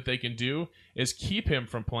smartest thing that they can do is keep him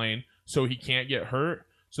from playing so he can't get hurt,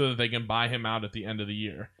 so that they can buy him out at the end of the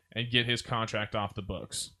year and get his contract off the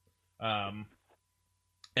books. And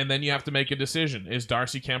then you have to make a decision. Is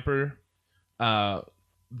Darcy Kemper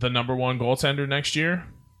the number one goaltender next year?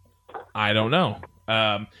 I don't know.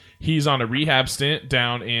 He's on a rehab stint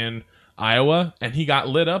down in Iowa, and he got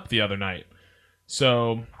lit up the other night.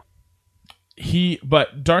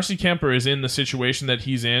 But Darcy Kemper is in the situation that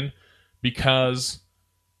he's in because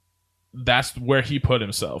that's where he put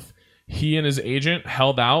himself. He and his agent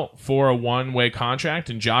held out for a one-way contract,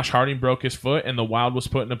 and Josh Harding broke his foot, and the Wild was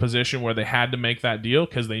put in a position where they had to make that deal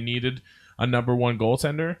because they needed a number one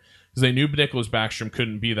goaltender, because they knew Nicholas Backstrom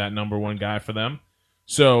couldn't be that number one guy for them.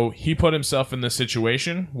 So he put himself in this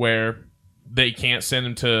situation where they can't send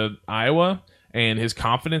him to Iowa, and his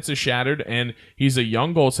confidence is shattered, and he's a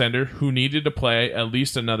young goaltender who needed to play at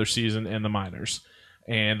least another season in the minors.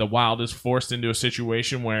 And the Wild is forced into a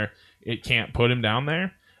situation where it can't put him down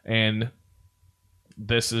there, and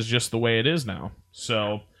this is just the way it is now.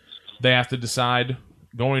 So they have to decide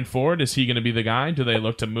going forward, is he going to be the guy? Do they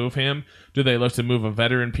look to move him? Do they look to move a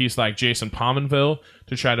veteran piece like Jason Pominville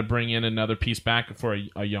to try to bring in another piece back for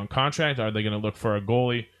a young contract? Are they going to look for a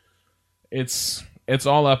goalie? It's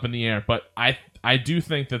all up in the air, but I do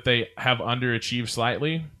think that they have underachieved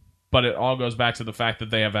slightly, but it all goes back to the fact that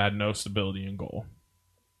they have had no stability in goal.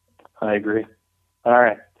 I agree. All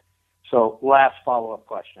right. So last follow-up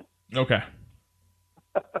question. Okay.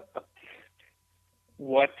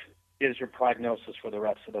 What is your prognosis for the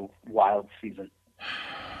rest of the Wild season?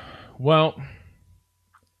 Well,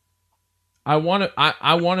 I want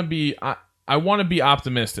to be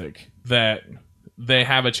optimistic that they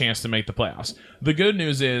have a chance to make the playoffs. The good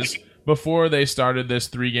news is, before they started this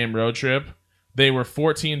 3-game road trip, they were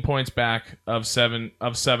 14 points back of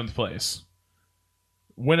seventh place.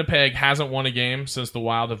 Winnipeg hasn't won a game since the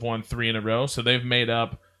Wild have won 3 in a row, so they've made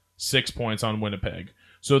up 6 points on Winnipeg.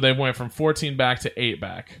 So they went from 14 back to 8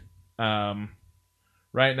 back.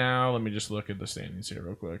 Right now, let me just look at the standings here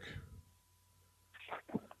real quick.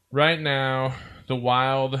 Right now, the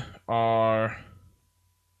Wild are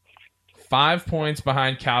 5 points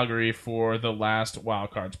behind Calgary for the last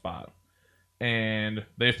wildcard spot. And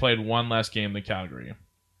they've played one less game than Calgary.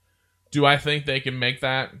 Do I think they can make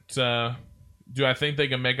that? Do I think they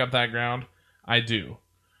can make up that ground? I do.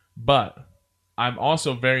 But I'm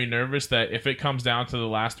also very nervous that if it comes down to the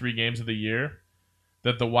last 3 games of the year,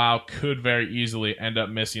 that the Wild could very easily end up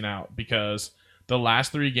missing out, because the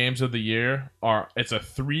last 3 games of the year it's a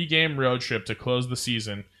 3-game road trip to close the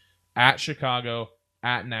season at Chicago,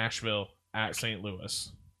 at Nashville, at St.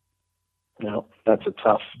 Louis. No,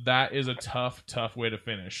 that is a tough way to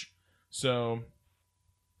finish. So,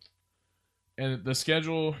 and the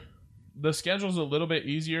schedule's a little bit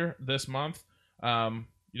easier this month. It's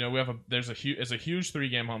a huge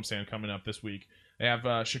 3-game homestand coming up this week. They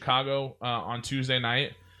have Chicago on Tuesday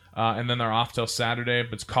night, and then they're off till Saturday.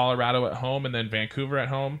 But it's Colorado at home and then Vancouver at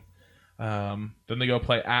home. Then they go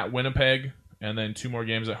play at Winnipeg, and then 2 more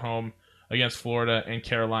games at home against Florida and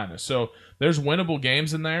Carolina. So there's winnable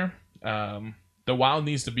games in there. The Wild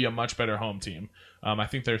needs to be a much better home team. I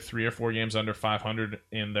think they're 3 or 4 games under 500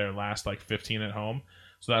 in their last 15 at home.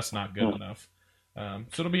 So that's not good enough.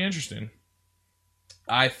 So it'll be interesting.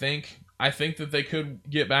 I think that they could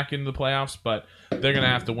get back into the playoffs, but they're gonna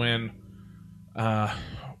have to win. I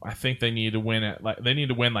think they need to win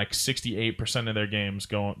 68% of their games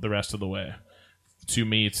going the rest of the way to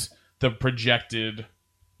meet the projected,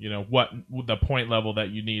 what the point level that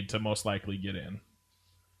you need to most likely get in.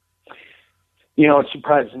 What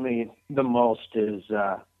surprises me the most is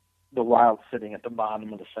the Wild sitting at the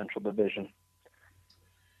bottom of the Central Division.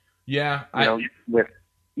 Yeah, with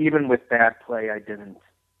bad play, I didn't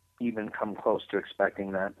even come close to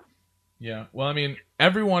expecting that. Yeah, well, I mean,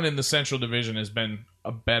 everyone in the Central Division has been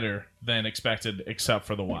better than expected, except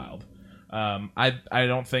for the Wild. I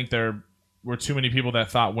don't think there were too many people that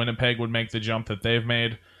thought Winnipeg would make the jump that they've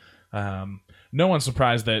made. No one's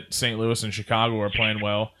surprised that St. Louis and Chicago are playing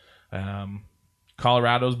well.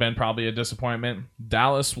 Colorado's been probably a disappointment.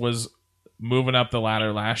 Dallas was moving up the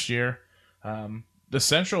ladder last year. The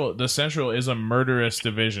Central is a murderous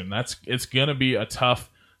division. It's gonna be a tough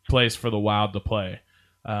place for the Wild to play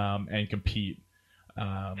and compete.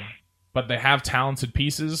 But they have talented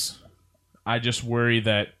pieces. I just worry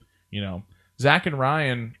that, Zach and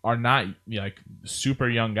Ryan are not like super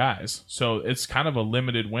young guys. So it's kind of a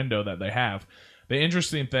limited window that they have. The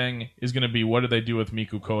interesting thing is going to be, what do they do with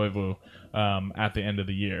Mikko Koivu at the end of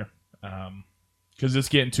the year? Because it's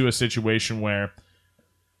getting to a situation where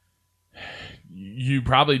you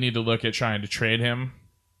probably need to look at trying to trade him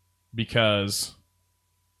because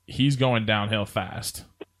he's going downhill fast.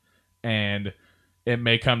 And it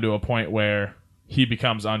may come to a point where he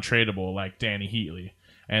becomes untradeable like Danny Heatley.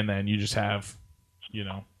 And then you just have,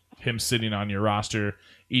 him sitting on your roster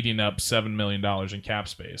eating up $7 million in cap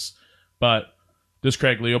space. But does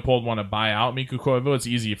Craig Leopold want to buy out Mikko Koivu? It's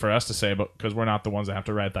easy for us to say, but because we're not the ones that have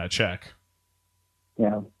to write that check.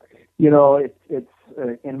 Yeah. It's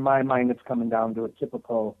in my mind, it's coming down to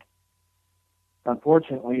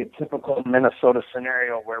unfortunately, a typical Minnesota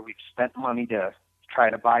scenario where we've spent money to try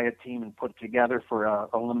to buy a team and put together for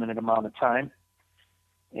a limited amount of time.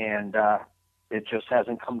 And it just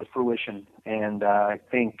hasn't come to fruition. And I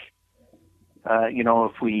think,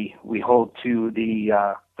 if we hold to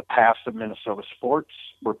the past of Minnesota sports,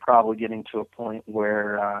 we're probably getting to a point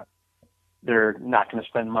where they're not going to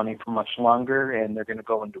spend money for much longer, and they're going to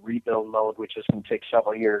go into rebuild mode, which is going to take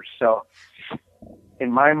several years. So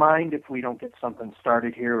in my mind, if we don't get something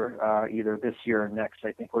started here either this year or next,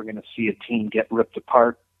 I think we're going to see a team get ripped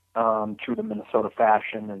apart through the Minnesota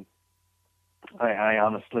fashion, and I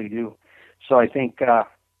honestly do. So I think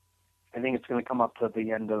it's going to come up to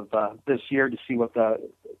the end of this year to see what the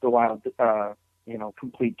Wild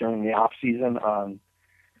complete during the off season.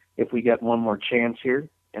 If we get one more chance here,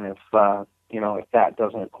 and if that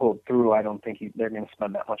doesn't hold through, I don't think they're going to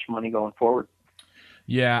spend that much money going forward.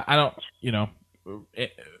 Yeah, I don't.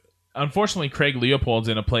 Unfortunately, Craig Leopold's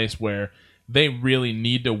in a place where they really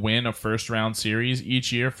need to win a first round series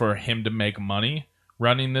each year for him to make money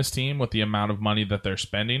running this team with the amount of money that they're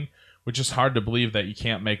spending, which is hard to believe that you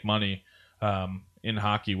can't make money in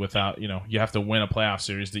hockey without, you have to win a playoff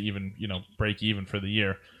series to even, break even for the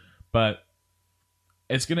year. But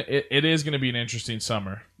it is going to be an interesting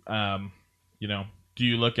summer. Do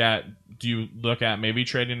you look at maybe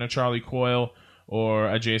trading a Charlie Coyle or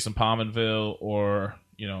a Jason Pominville or,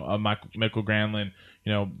 a Michael Granlund?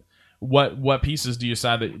 What pieces do you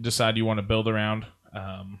decide you want to build around?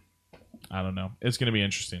 I don't know. It's going to be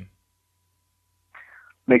interesting.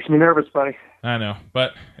 Makes me nervous, buddy. I know,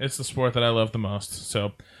 but it's the sport that I love the most.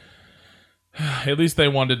 So at least they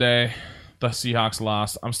won today. The Seahawks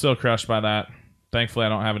lost. I'm still crushed by that. Thankfully, I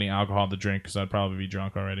don't have any alcohol to drink because I'd probably be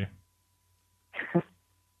drunk already.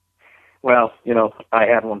 Well, I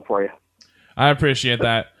had one for you. I appreciate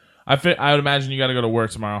that. I would imagine you got to go to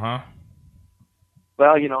work tomorrow, huh?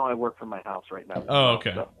 Well, I work from my house right now. Oh,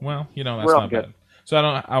 okay. So well, that's not bad. So I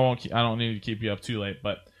don't need to keep you up too late,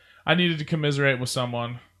 but I needed to commiserate with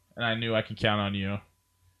someone, and I knew I could count on you.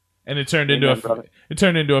 And it turned into a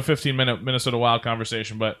 15-minute Minnesota Wild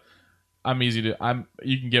conversation, but you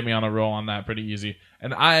can get me on a roll on that pretty easy.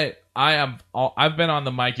 And I've been on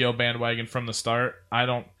the Mike Yeo bandwagon from the start.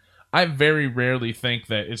 I very rarely think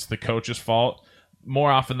that it's the coach's fault.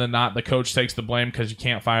 More often than not, the coach takes the blame because you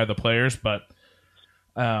can't fire the players. But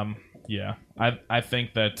I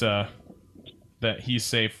think that he's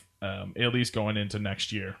safe at least going into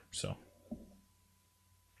next year. So.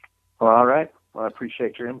 Well, all right. Well, I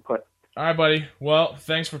appreciate your input. All right, buddy. Well,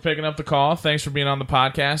 thanks for picking up the call. Thanks for being on the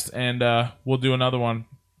podcast, and we'll do another one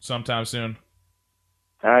sometime soon.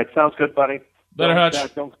 All right. Sounds good, buddy. Later,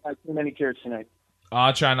 Hutch. Don't cry too many tears tonight.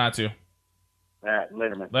 I'll try not to. All right.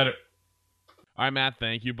 Later, man. Later. All right, Matt.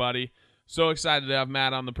 Thank you, buddy. So excited to have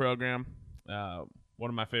Matt on the program. One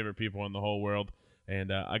of my favorite people in the whole world,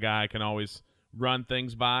 and a guy I can always run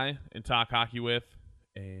things by and talk hockey with,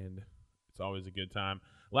 and it's always a good time.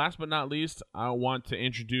 Last but not least, I want to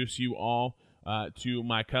introduce you all to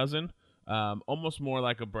my cousin, almost more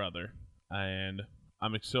like a brother, and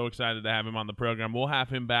I'm so excited to have him on the program. We'll have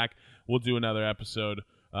him back. We'll do another episode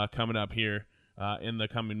coming up here in the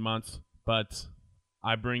coming months, but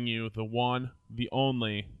I bring you the one, the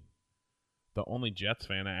only Jets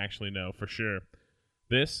fan I actually know for sure.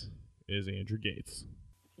 This is Andrew Gates.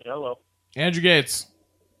 Hello. Andrew Gates.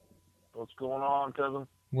 What's going on, cousin?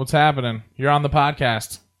 What's happening? You're on the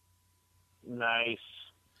podcast. Nice.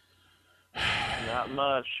 Not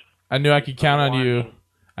much. I knew I could count on you.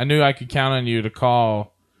 I knew I could count on you to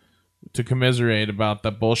call to commiserate about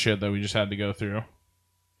the bullshit that we just had to go through.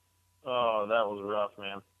 Oh, that was rough,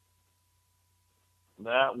 man.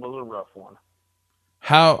 That was a rough one.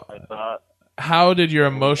 I thought. How did your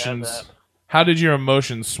emotions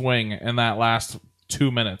swing in that last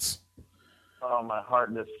 2 minutes? Oh, my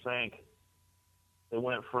heart just sank. It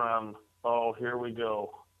went from, oh, here we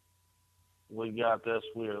go. We got this.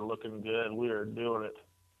 We are looking good. We are doing it.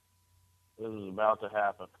 This is about to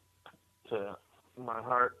happen. To my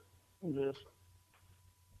heart just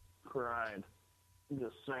cried.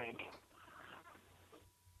 Just sank.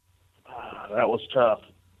 That was tough.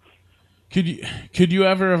 Could you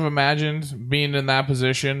ever have imagined being in that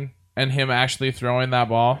position and him actually throwing that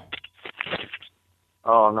ball?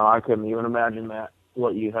 Oh, no, I couldn't even imagine that,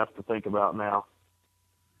 what you have to think about now.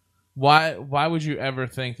 Why would you ever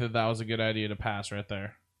think that was a good idea to pass right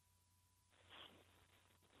there?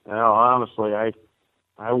 No, honestly,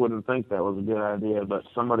 I wouldn't think that was a good idea, but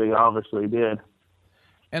somebody obviously did.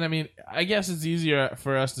 And I mean, I guess it's easier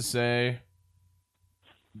for us to say,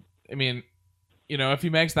 I mean, you know, if he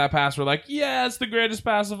makes that pass, we're like, yeah, it's the greatest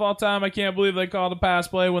pass of all time. I can't believe they called a pass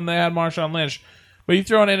play when they had Marshawn Lynch. But you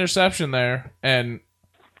throw an interception there, and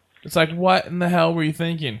it's like, what in the hell were you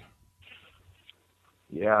thinking?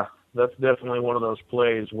 Yeah, that's definitely one of those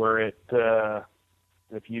plays where if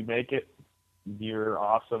you make it, you're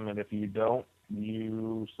awesome, and if you don't,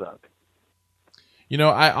 you suck. You know,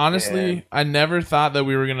 I never thought that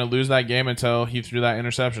we were going to lose that game until he threw that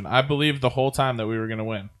interception. I believed the whole time that we were going to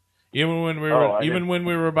win. Even when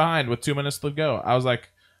we were behind with 2 minutes to go, I was like,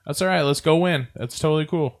 "That's all right. Let's go win. That's totally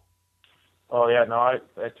cool." Oh yeah, no.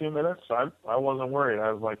 At 2 minutes, I wasn't worried.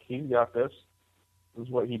 I was like, "He's got this. This is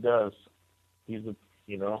what he does. He's a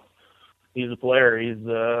player. He's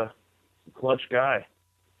a clutch guy.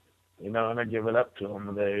 You know, and I give it up to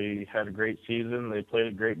him. They had a great season. They played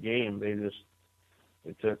a great game. It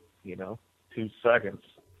took 2 seconds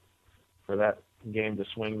for that game to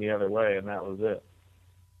swing the other way, and that was it."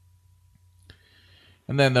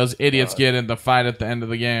 And then those idiots get in the fight at the end of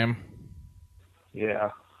the game.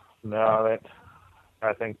 Yeah. No,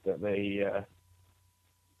 I think that they,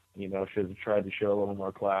 should have tried to show a little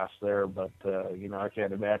more class there. But, I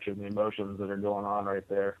can't imagine the emotions that are going on right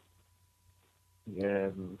there.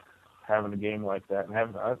 And having a game like that. And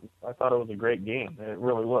I thought it was a great game. It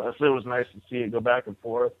really was. It was nice to see it go back and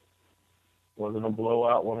forth. Wasn't a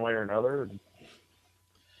blowout one way or another.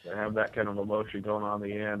 To have that kind of emotion going on in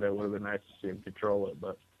the end, it would have been nice to see him control it.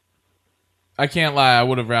 But I can't lie, I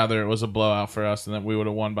would have rather it was a blowout for us and that we would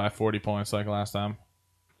have won by 40 points like last time.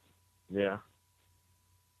 Yeah.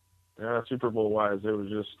 Yeah, Super Bowl wise, it was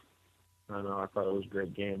just, I don't know, I thought it was a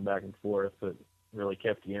great game back and forth. It really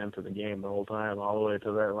kept you into the game the whole time, all the way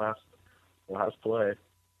to that last play.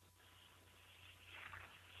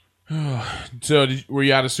 So, were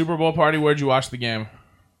you at a Super Bowl party? Where'd you watch the game?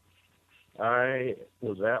 I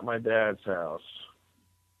was at my dad's house.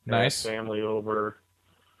 Nice. Had family over,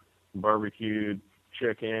 barbecued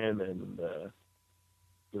chicken, and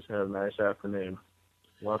just had a nice afternoon.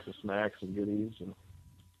 Lots of snacks and goodies. And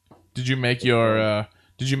did you make your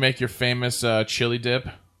famous chili dip?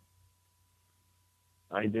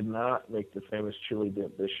 I did not make the famous chili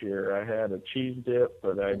dip this year. I had a cheese dip,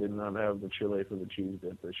 but I did not have the chili for the cheese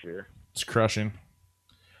dip this year. It's crushing.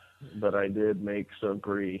 But I did make some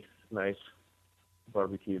pretty nice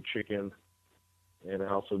barbecued chicken, and I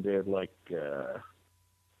also did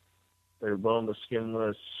they're boneless,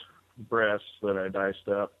 skinless breasts that I diced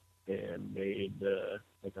up and made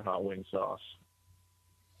like a hot wing sauce.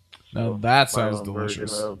 Now that sounds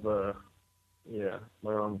delicious. My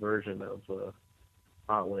own version of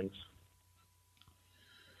hot wings.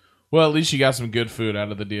 Well, at least you got some good food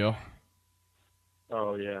out of the deal.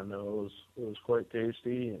 Oh yeah, no, it was quite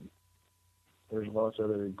tasty, and there's lots of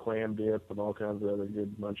other clam dip and all kinds of other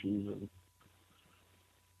good munchies and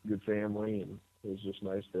good family, and it was just a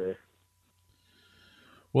nice day.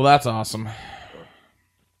 Well, that's awesome.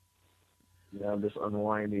 Yeah, I'm just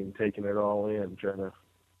unwinding, taking it all in,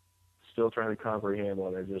 still trying to comprehend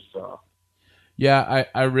what I just saw. Yeah,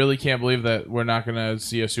 I really can't believe that we're not going to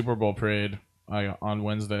see a Super Bowl parade on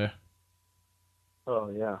Wednesday. Oh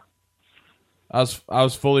yeah. I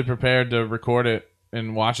was fully prepared to record it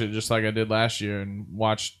and watch it just like I did last year and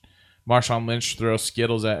watch Marshawn Lynch throw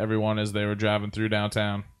Skittles at everyone as they were driving through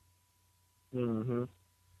downtown. Mm-hmm.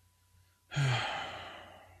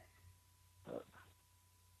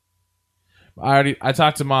 I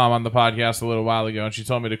talked to Mom on the podcast a little while ago, and she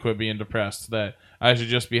told me to quit being depressed, that I should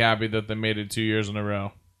just be happy that they made it 2 years in a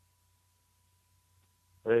row.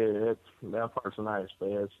 That part's nice, but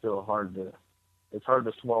it's still hard to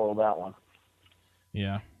swallow that one.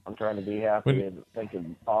 Yeah. I'm trying to be happy and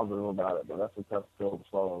thinking positive about it, but that's a tough pill to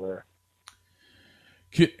swallow there.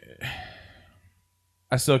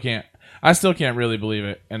 I still can't really believe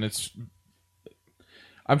it, and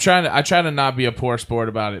I try to not be a poor sport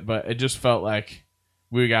about it, but it just felt like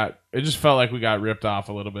we got ripped off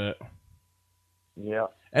a little bit. Yeah.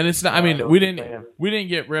 And it's not, I mean, we didn't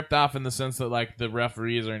get ripped off in the sense that like the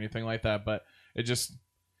referees or anything like that, but it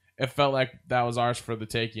felt like that was ours for the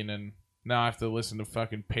taking, and now I have to listen to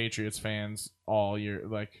fucking Patriots fans all year.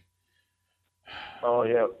 Like, oh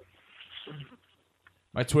yeah,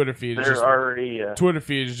 my Twitter feed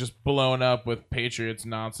is just blowing up with Patriots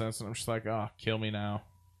nonsense, and I'm just like, oh, kill me now.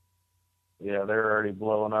 Yeah, they're already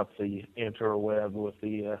blowing up the interweb with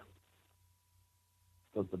the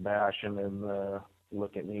bashing and the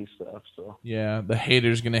look at me stuff. So yeah, the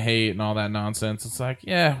haters gonna hate and all that nonsense. It's like,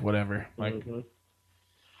 yeah, whatever. Like,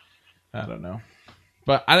 I don't know.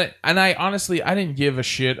 But I honestly didn't give a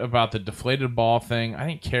shit about the deflated ball thing. I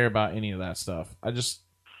didn't care about any of that stuff. I just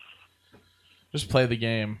play the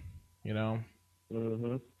game, you know.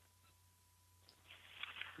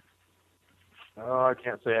 Oh, I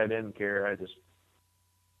can't say I didn't care.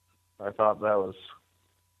 I thought that was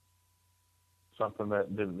something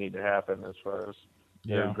that didn't need to happen as far as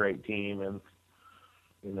they're a great team, and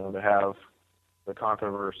you know, to have the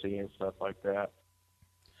controversy and stuff like that.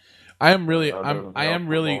 I am really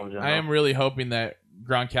hoping that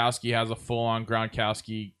Gronkowski has a full-on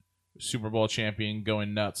Gronkowski Super Bowl champion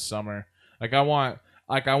going nuts summer. I want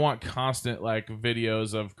constant like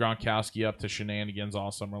videos of Gronkowski up to shenanigans all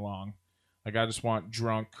summer long. Like, I just want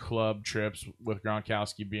drunk club trips with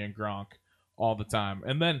Gronkowski being Gronk all the time,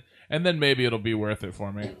 and then maybe it'll be worth it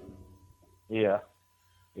for me. Yeah.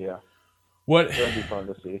 That'd be fun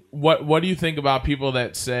to see. What do you think about people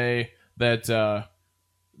that say that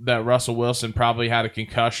Russell Wilson probably had a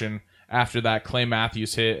concussion after that Clay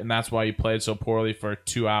Matthews hit, and that's why he played so poorly for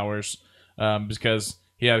 2 hours, because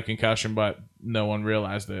he had a concussion, but no one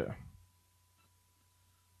realized it?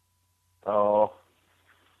 Oh,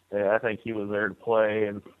 yeah, I think he was there to play,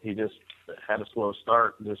 and he just had a slow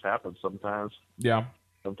start. It just happens sometimes. Yeah.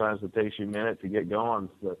 Sometimes it takes you a minute to get going,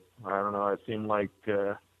 but I don't know. It seemed like,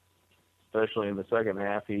 especially in the second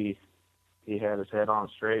half, he had his head on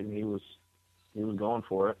straight, and he was going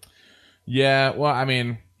for it. Yeah, well, I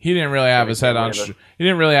mean, he didn't really have his head on. He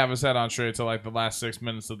didn't really have his head on straight till like the last 6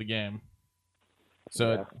 minutes of the game.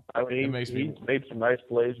 So yeah. He made some nice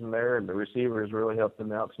plays in there, and the receivers really helped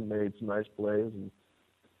him out and made some nice plays.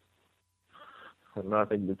 And I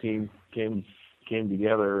think the team came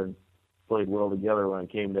together and played well together when it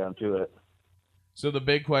came down to it. So the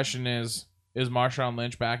big question is Marshawn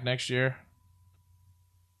Lynch back next year?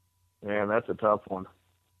 Man, that's a tough one.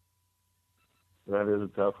 That is a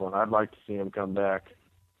tough one. I'd like to see him come back.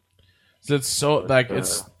 So it's so like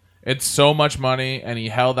it's so much money, and he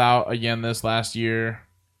held out again this last year.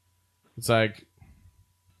 It's like,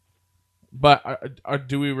 but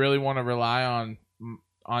do we really want to rely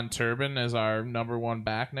on Turbin as our number one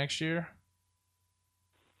back next year?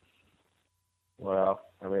 Well,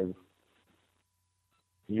 I mean,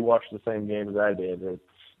 you watch the same game as I did. If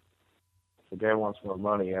the guy wants more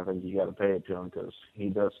money, I think you got to pay it to him because he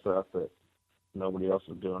does stuff that nobody else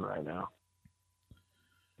is doing right now.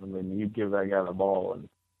 I mean, you give that guy the ball and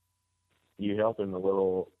you help him a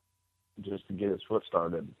little just to get his foot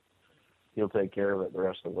started, he'll take care of it the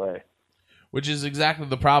rest of the way. Which is exactly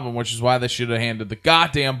the problem, which is why they should have handed the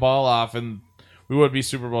goddamn ball off and we would be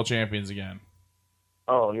Super Bowl champions again.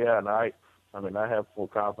 Oh, yeah, and I have full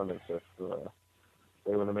confidence if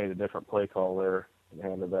they would have made a different play call there and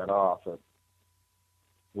handed that off, that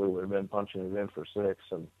we would have been punching it in for 6,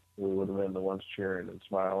 and we would have been the ones cheering and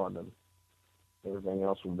smiling, and everything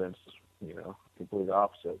else would have been, complete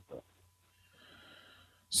opposite. But,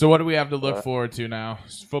 so what do we have to look forward to now?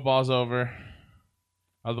 Football's over.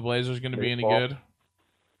 Are the Blazers going to be any good?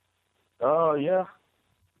 Oh, yeah.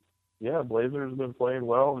 Yeah, Blazers have been playing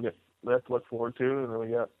well. We got that to look forward to, and then we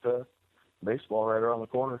got baseball right around the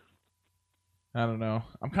corner. I don't know.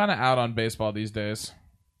 I'm kind of out on baseball these days.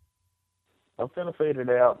 I'm kind of faded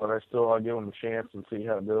out, but I'll give them a chance and see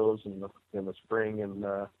how it goes in the spring and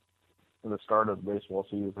in the start of the baseball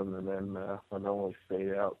season, and then I normally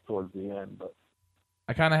fade out towards the end. But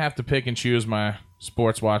I kind of have to pick and choose my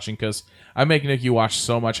sports watching because I make Nikki watch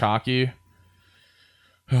so much hockey.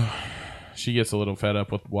 She gets a little fed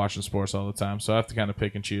up with watching sports all the time, so I have to kind of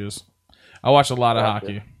pick and choose. I watch a lot of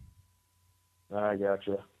hockey. I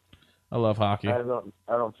gotcha. I love hockey. I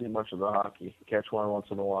don't see much of the hockey. Catch one once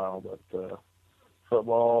in a while, but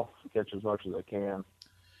football, catch as much as I can.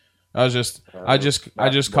 I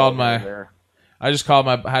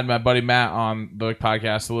had my buddy Matt on the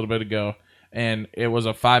podcast a little bit ago, and it was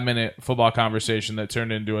a 5-minute football conversation that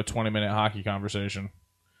turned into a 20-minute hockey conversation.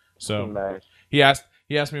 So nice. he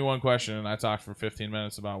asked me one question, and I talked for 15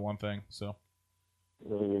 minutes about one thing. So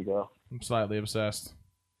There you go. I'm slightly obsessed.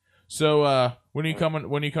 So when are you coming?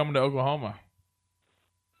 When are you coming to Oklahoma?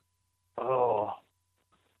 Oh,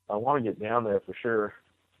 I want to get down there for sure.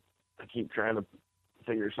 I keep trying to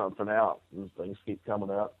figure something out, and things keep coming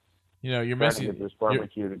up. You know, you're Trying missing to get this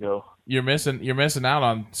barbecue to go. You're missing out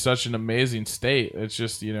on such an amazing state. It's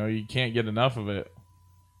just, you know, you can't get enough of it.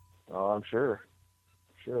 Oh, I'm sure.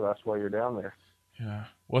 Sure, that's why you're down there. Yeah.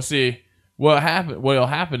 Well, see, what'll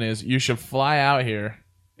happen is you should fly out here,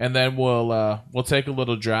 and then we'll take a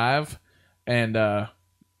little drive, and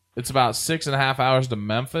it's about 6.5 hours to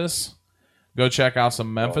Memphis. Go check out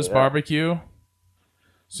some Memphis barbecue,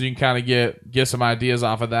 so you can kind of get some ideas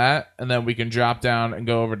off of that, and then we can drop down and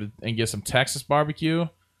go over and get some Texas barbecue.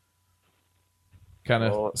 Kind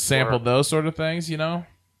of sample those sort of things, you know.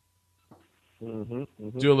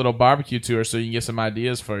 Do a little barbecue tour so you can get some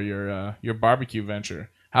ideas for your barbecue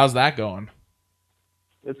venture. How's that going?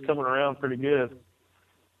 It's coming around pretty good.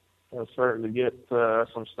 I'm starting to get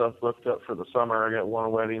some stuff booked up for the summer. I got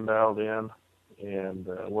one wedding dialed in, and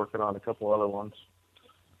working on a couple other ones.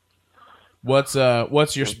 What's your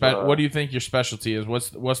what do you think your specialty is?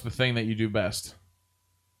 What's the thing that you do best?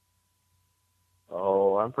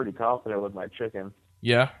 Oh, I'm pretty confident with my chicken.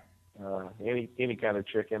 Yeah. Any kind of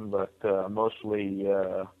chicken, but mostly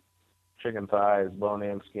chicken thighs, bone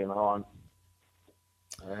in, skin on.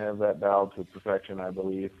 I have that dialed to perfection, I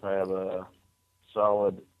believe. I have a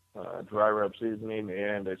solid dry rub seasoning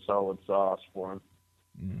and a solid sauce for them.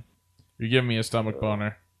 Mm. You're giving me a stomach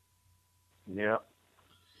boner. Yeah,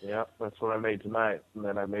 that's what I made tonight. And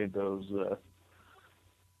then I made those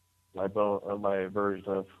my version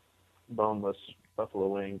of boneless buffalo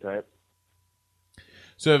wing type.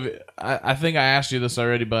 So I think I asked you this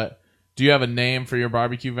already, but do you have a name for your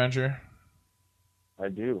barbecue venture? I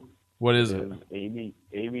do. What is it?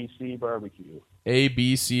 ABC Barbecue.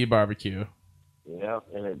 ABC Barbecue. Yeah,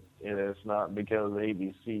 and it's not because of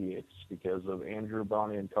ABC. It's because of Andrew,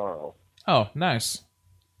 Bonnie, and Carl. Oh, nice.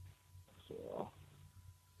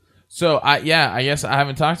 So I guess I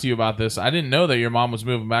haven't talked to you about this. I didn't know that your mom was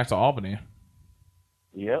moving back to Albany.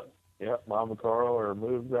 Yep. Mom and Carl are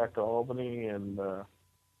moved back to Albany, and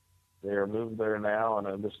they are moved there now. And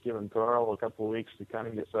I'm just giving Carl a couple of weeks to kind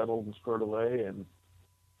of get settled and squared away, and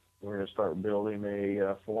we're going to start building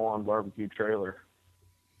a full-on barbecue trailer.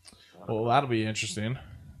 Well, that'll be interesting.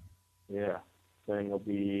 Yeah, thing will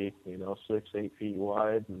be 6-8 feet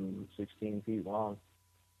wide and 16 feet long.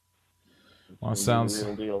 Well,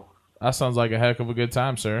 real deal. That sounds like a heck of a good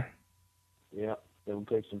time, sir. Yeah, it'll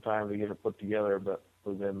take some time to get it put together, but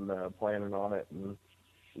we've been planning on it and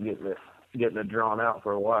getting it drawn out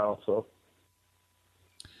for a while. So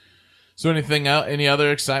anything else? Any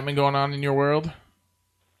other excitement going on in your world?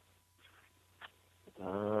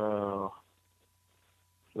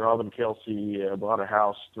 Rob and Kelsey bought a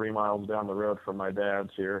house 3 miles down the road from my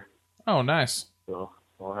dad's here. Oh, nice. So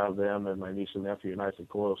I'll have them and my niece and nephew nice and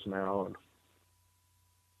close now, and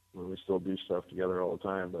we still do stuff together all the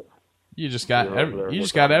time. But you just got everybody. You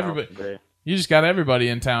just got everybody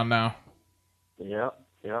in town now. Yeah.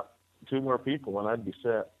 2 more people and I'd be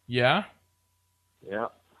set. Yeah. Yeah.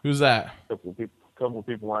 Who's that? Couple of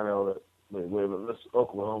people I know that live in this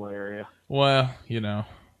Oklahoma area. Well,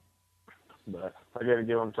 But I got to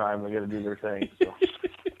give them time. They got to do their thing.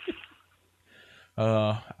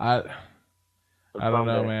 So. I don't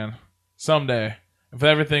know, man. Someday, if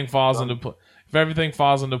everything falls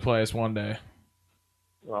into place one day.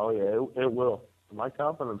 Oh yeah, it will. My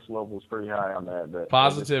confidence level is pretty high on that.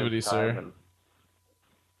 Positivity, sir.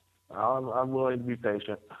 I'm willing to be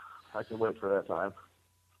patient. I can wait for that time.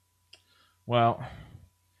 Well,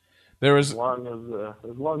 there was as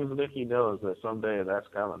long as Nikki knows that someday that's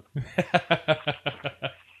coming.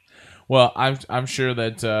 Well, I'm sure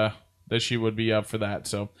that she would be up for that.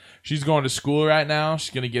 So she's going to school right now.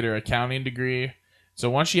 She's going to get her accounting degree. So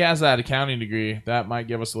once she has that accounting degree, that might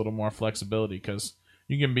give us a little more flexibility because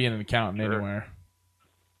you can be an accountant anywhere.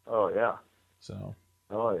 Oh yeah. So.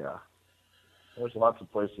 Oh yeah. There's lots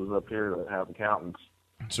of places up here that have accountants.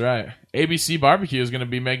 That's right. ABC Barbecue is going to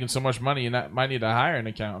be making so much money, and that might need to hire an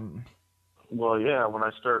accountant. Well, yeah. When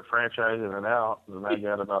I start franchising it out, and I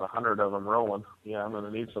got about 100 of them rolling, yeah, I'm going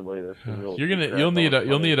to need somebody that's going to.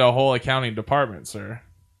 You'll need a whole accounting department, sir.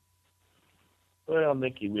 Well,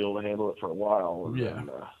 Nikki will be able to handle it for a while. And yeah.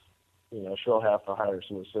 Then, she'll have to hire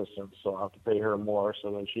some assistants, so I'll have to pay her more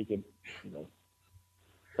so that she can,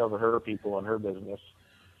 cover her people and her business.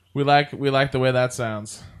 We like the way that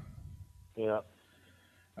sounds. Yeah.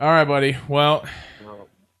 All right, buddy. Well,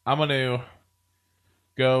 I'm going to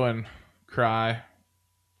go and cry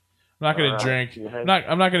I'm not gonna drink.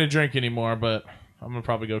 I'm not gonna drink anymore, but I'm gonna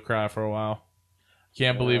probably go cry for a while.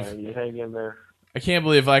 Can't believe you hang in there. I can't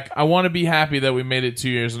believe, like, I want to be happy that we made it 2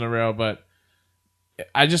 years in a row, but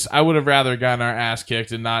I would have rather gotten our ass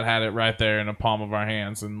kicked and not had it right there in the palm of our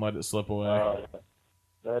hands and let it slip away.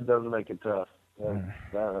 That does make it tough.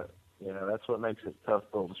 That's what makes it tough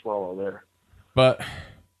to swallow there. But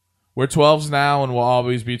we're 12s now, and we'll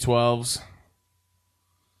always be 12s.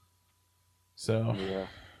 So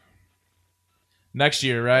next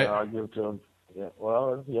year, right? I'll give it to them. Yeah.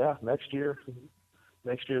 Well, yeah. Next year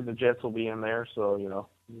the Jets will be in there. So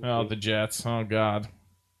Oh, the Jets! Oh God.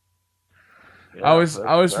 Yeah,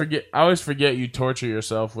 I always forget you torture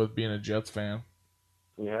yourself with being a Jets fan.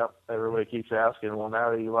 Yeah, everybody keeps asking, well,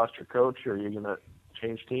 now that you lost your coach, are you going to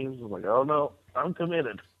change teams? I'm like, oh, no, I'm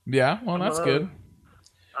committed. Yeah, well, that's good.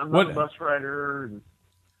 I'm not a bus rider. And,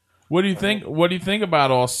 what do you think? What do you think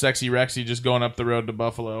about all Sexy Rexy just going up the road to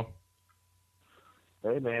Buffalo?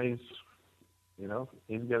 Hey, man, he's got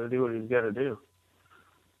to do what he's got to do.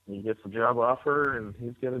 He gets the job offer, and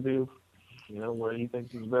he's got to do, what he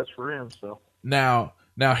thinks is best for him. So now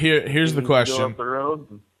here's the question. Go up the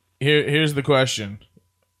road. Here's the question.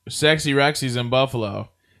 Sexy Rexy's in Buffalo.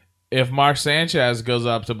 If Mark Sanchez goes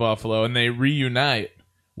up to Buffalo and they reunite,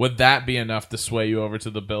 would that be enough to sway you over to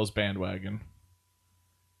the Bills bandwagon?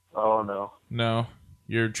 Oh, no. No?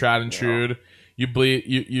 You're tried and true.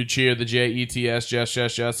 You cheer the Jets,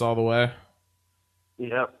 Jets all the way?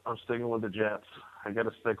 Yep, I'm sticking with the Jets. I got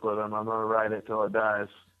to stick with them. I'm going to ride it till it dies.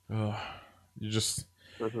 Oh,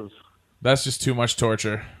 that's just too much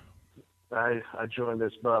torture. I joined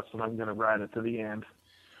this bus, and I'm going to ride it to the end.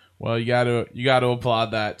 Well, you got to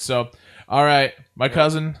applaud that. So, all right, my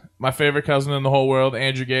cousin, my favorite cousin in the whole world,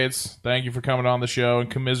 Andrew Gates. Thank you for coming on the show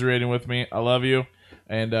and commiserating with me. I love you,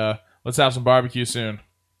 and let's have some barbecue soon.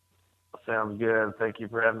 Sounds good. Thank you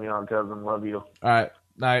for having me on, cousin. Love you. All right,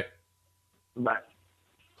 night. Bye.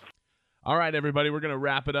 All right, everybody, we're gonna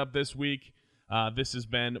wrap it up this week. This has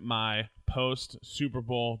been my post Super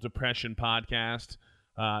Bowl depression podcast.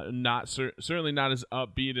 Certainly not as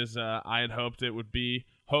upbeat as I had hoped it would be.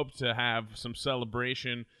 Hoped to have some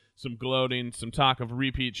celebration, some gloating, some talk of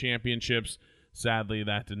repeat championships. Sadly,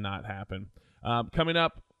 that did not happen. Coming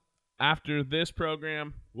up after this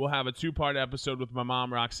program, we'll have a 2-part episode with my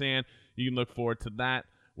mom, Roxanne. You can look forward to that,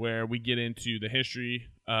 where we get into the history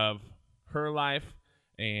of her life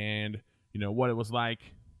and what it was like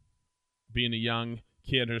being a young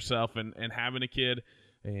kid herself and having a kid.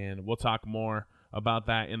 And we'll talk more about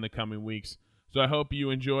that in the coming weeks. So I hope you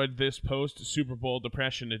enjoyed this post-Super Bowl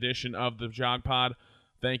depression edition of the Jog Pod.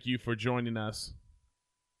 Thank you for joining us.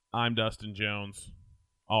 I'm Dustin Jones.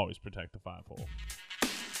 Always protect the 5-hole.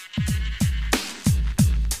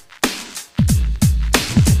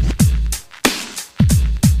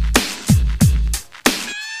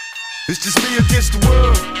 It's just me against the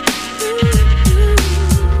world.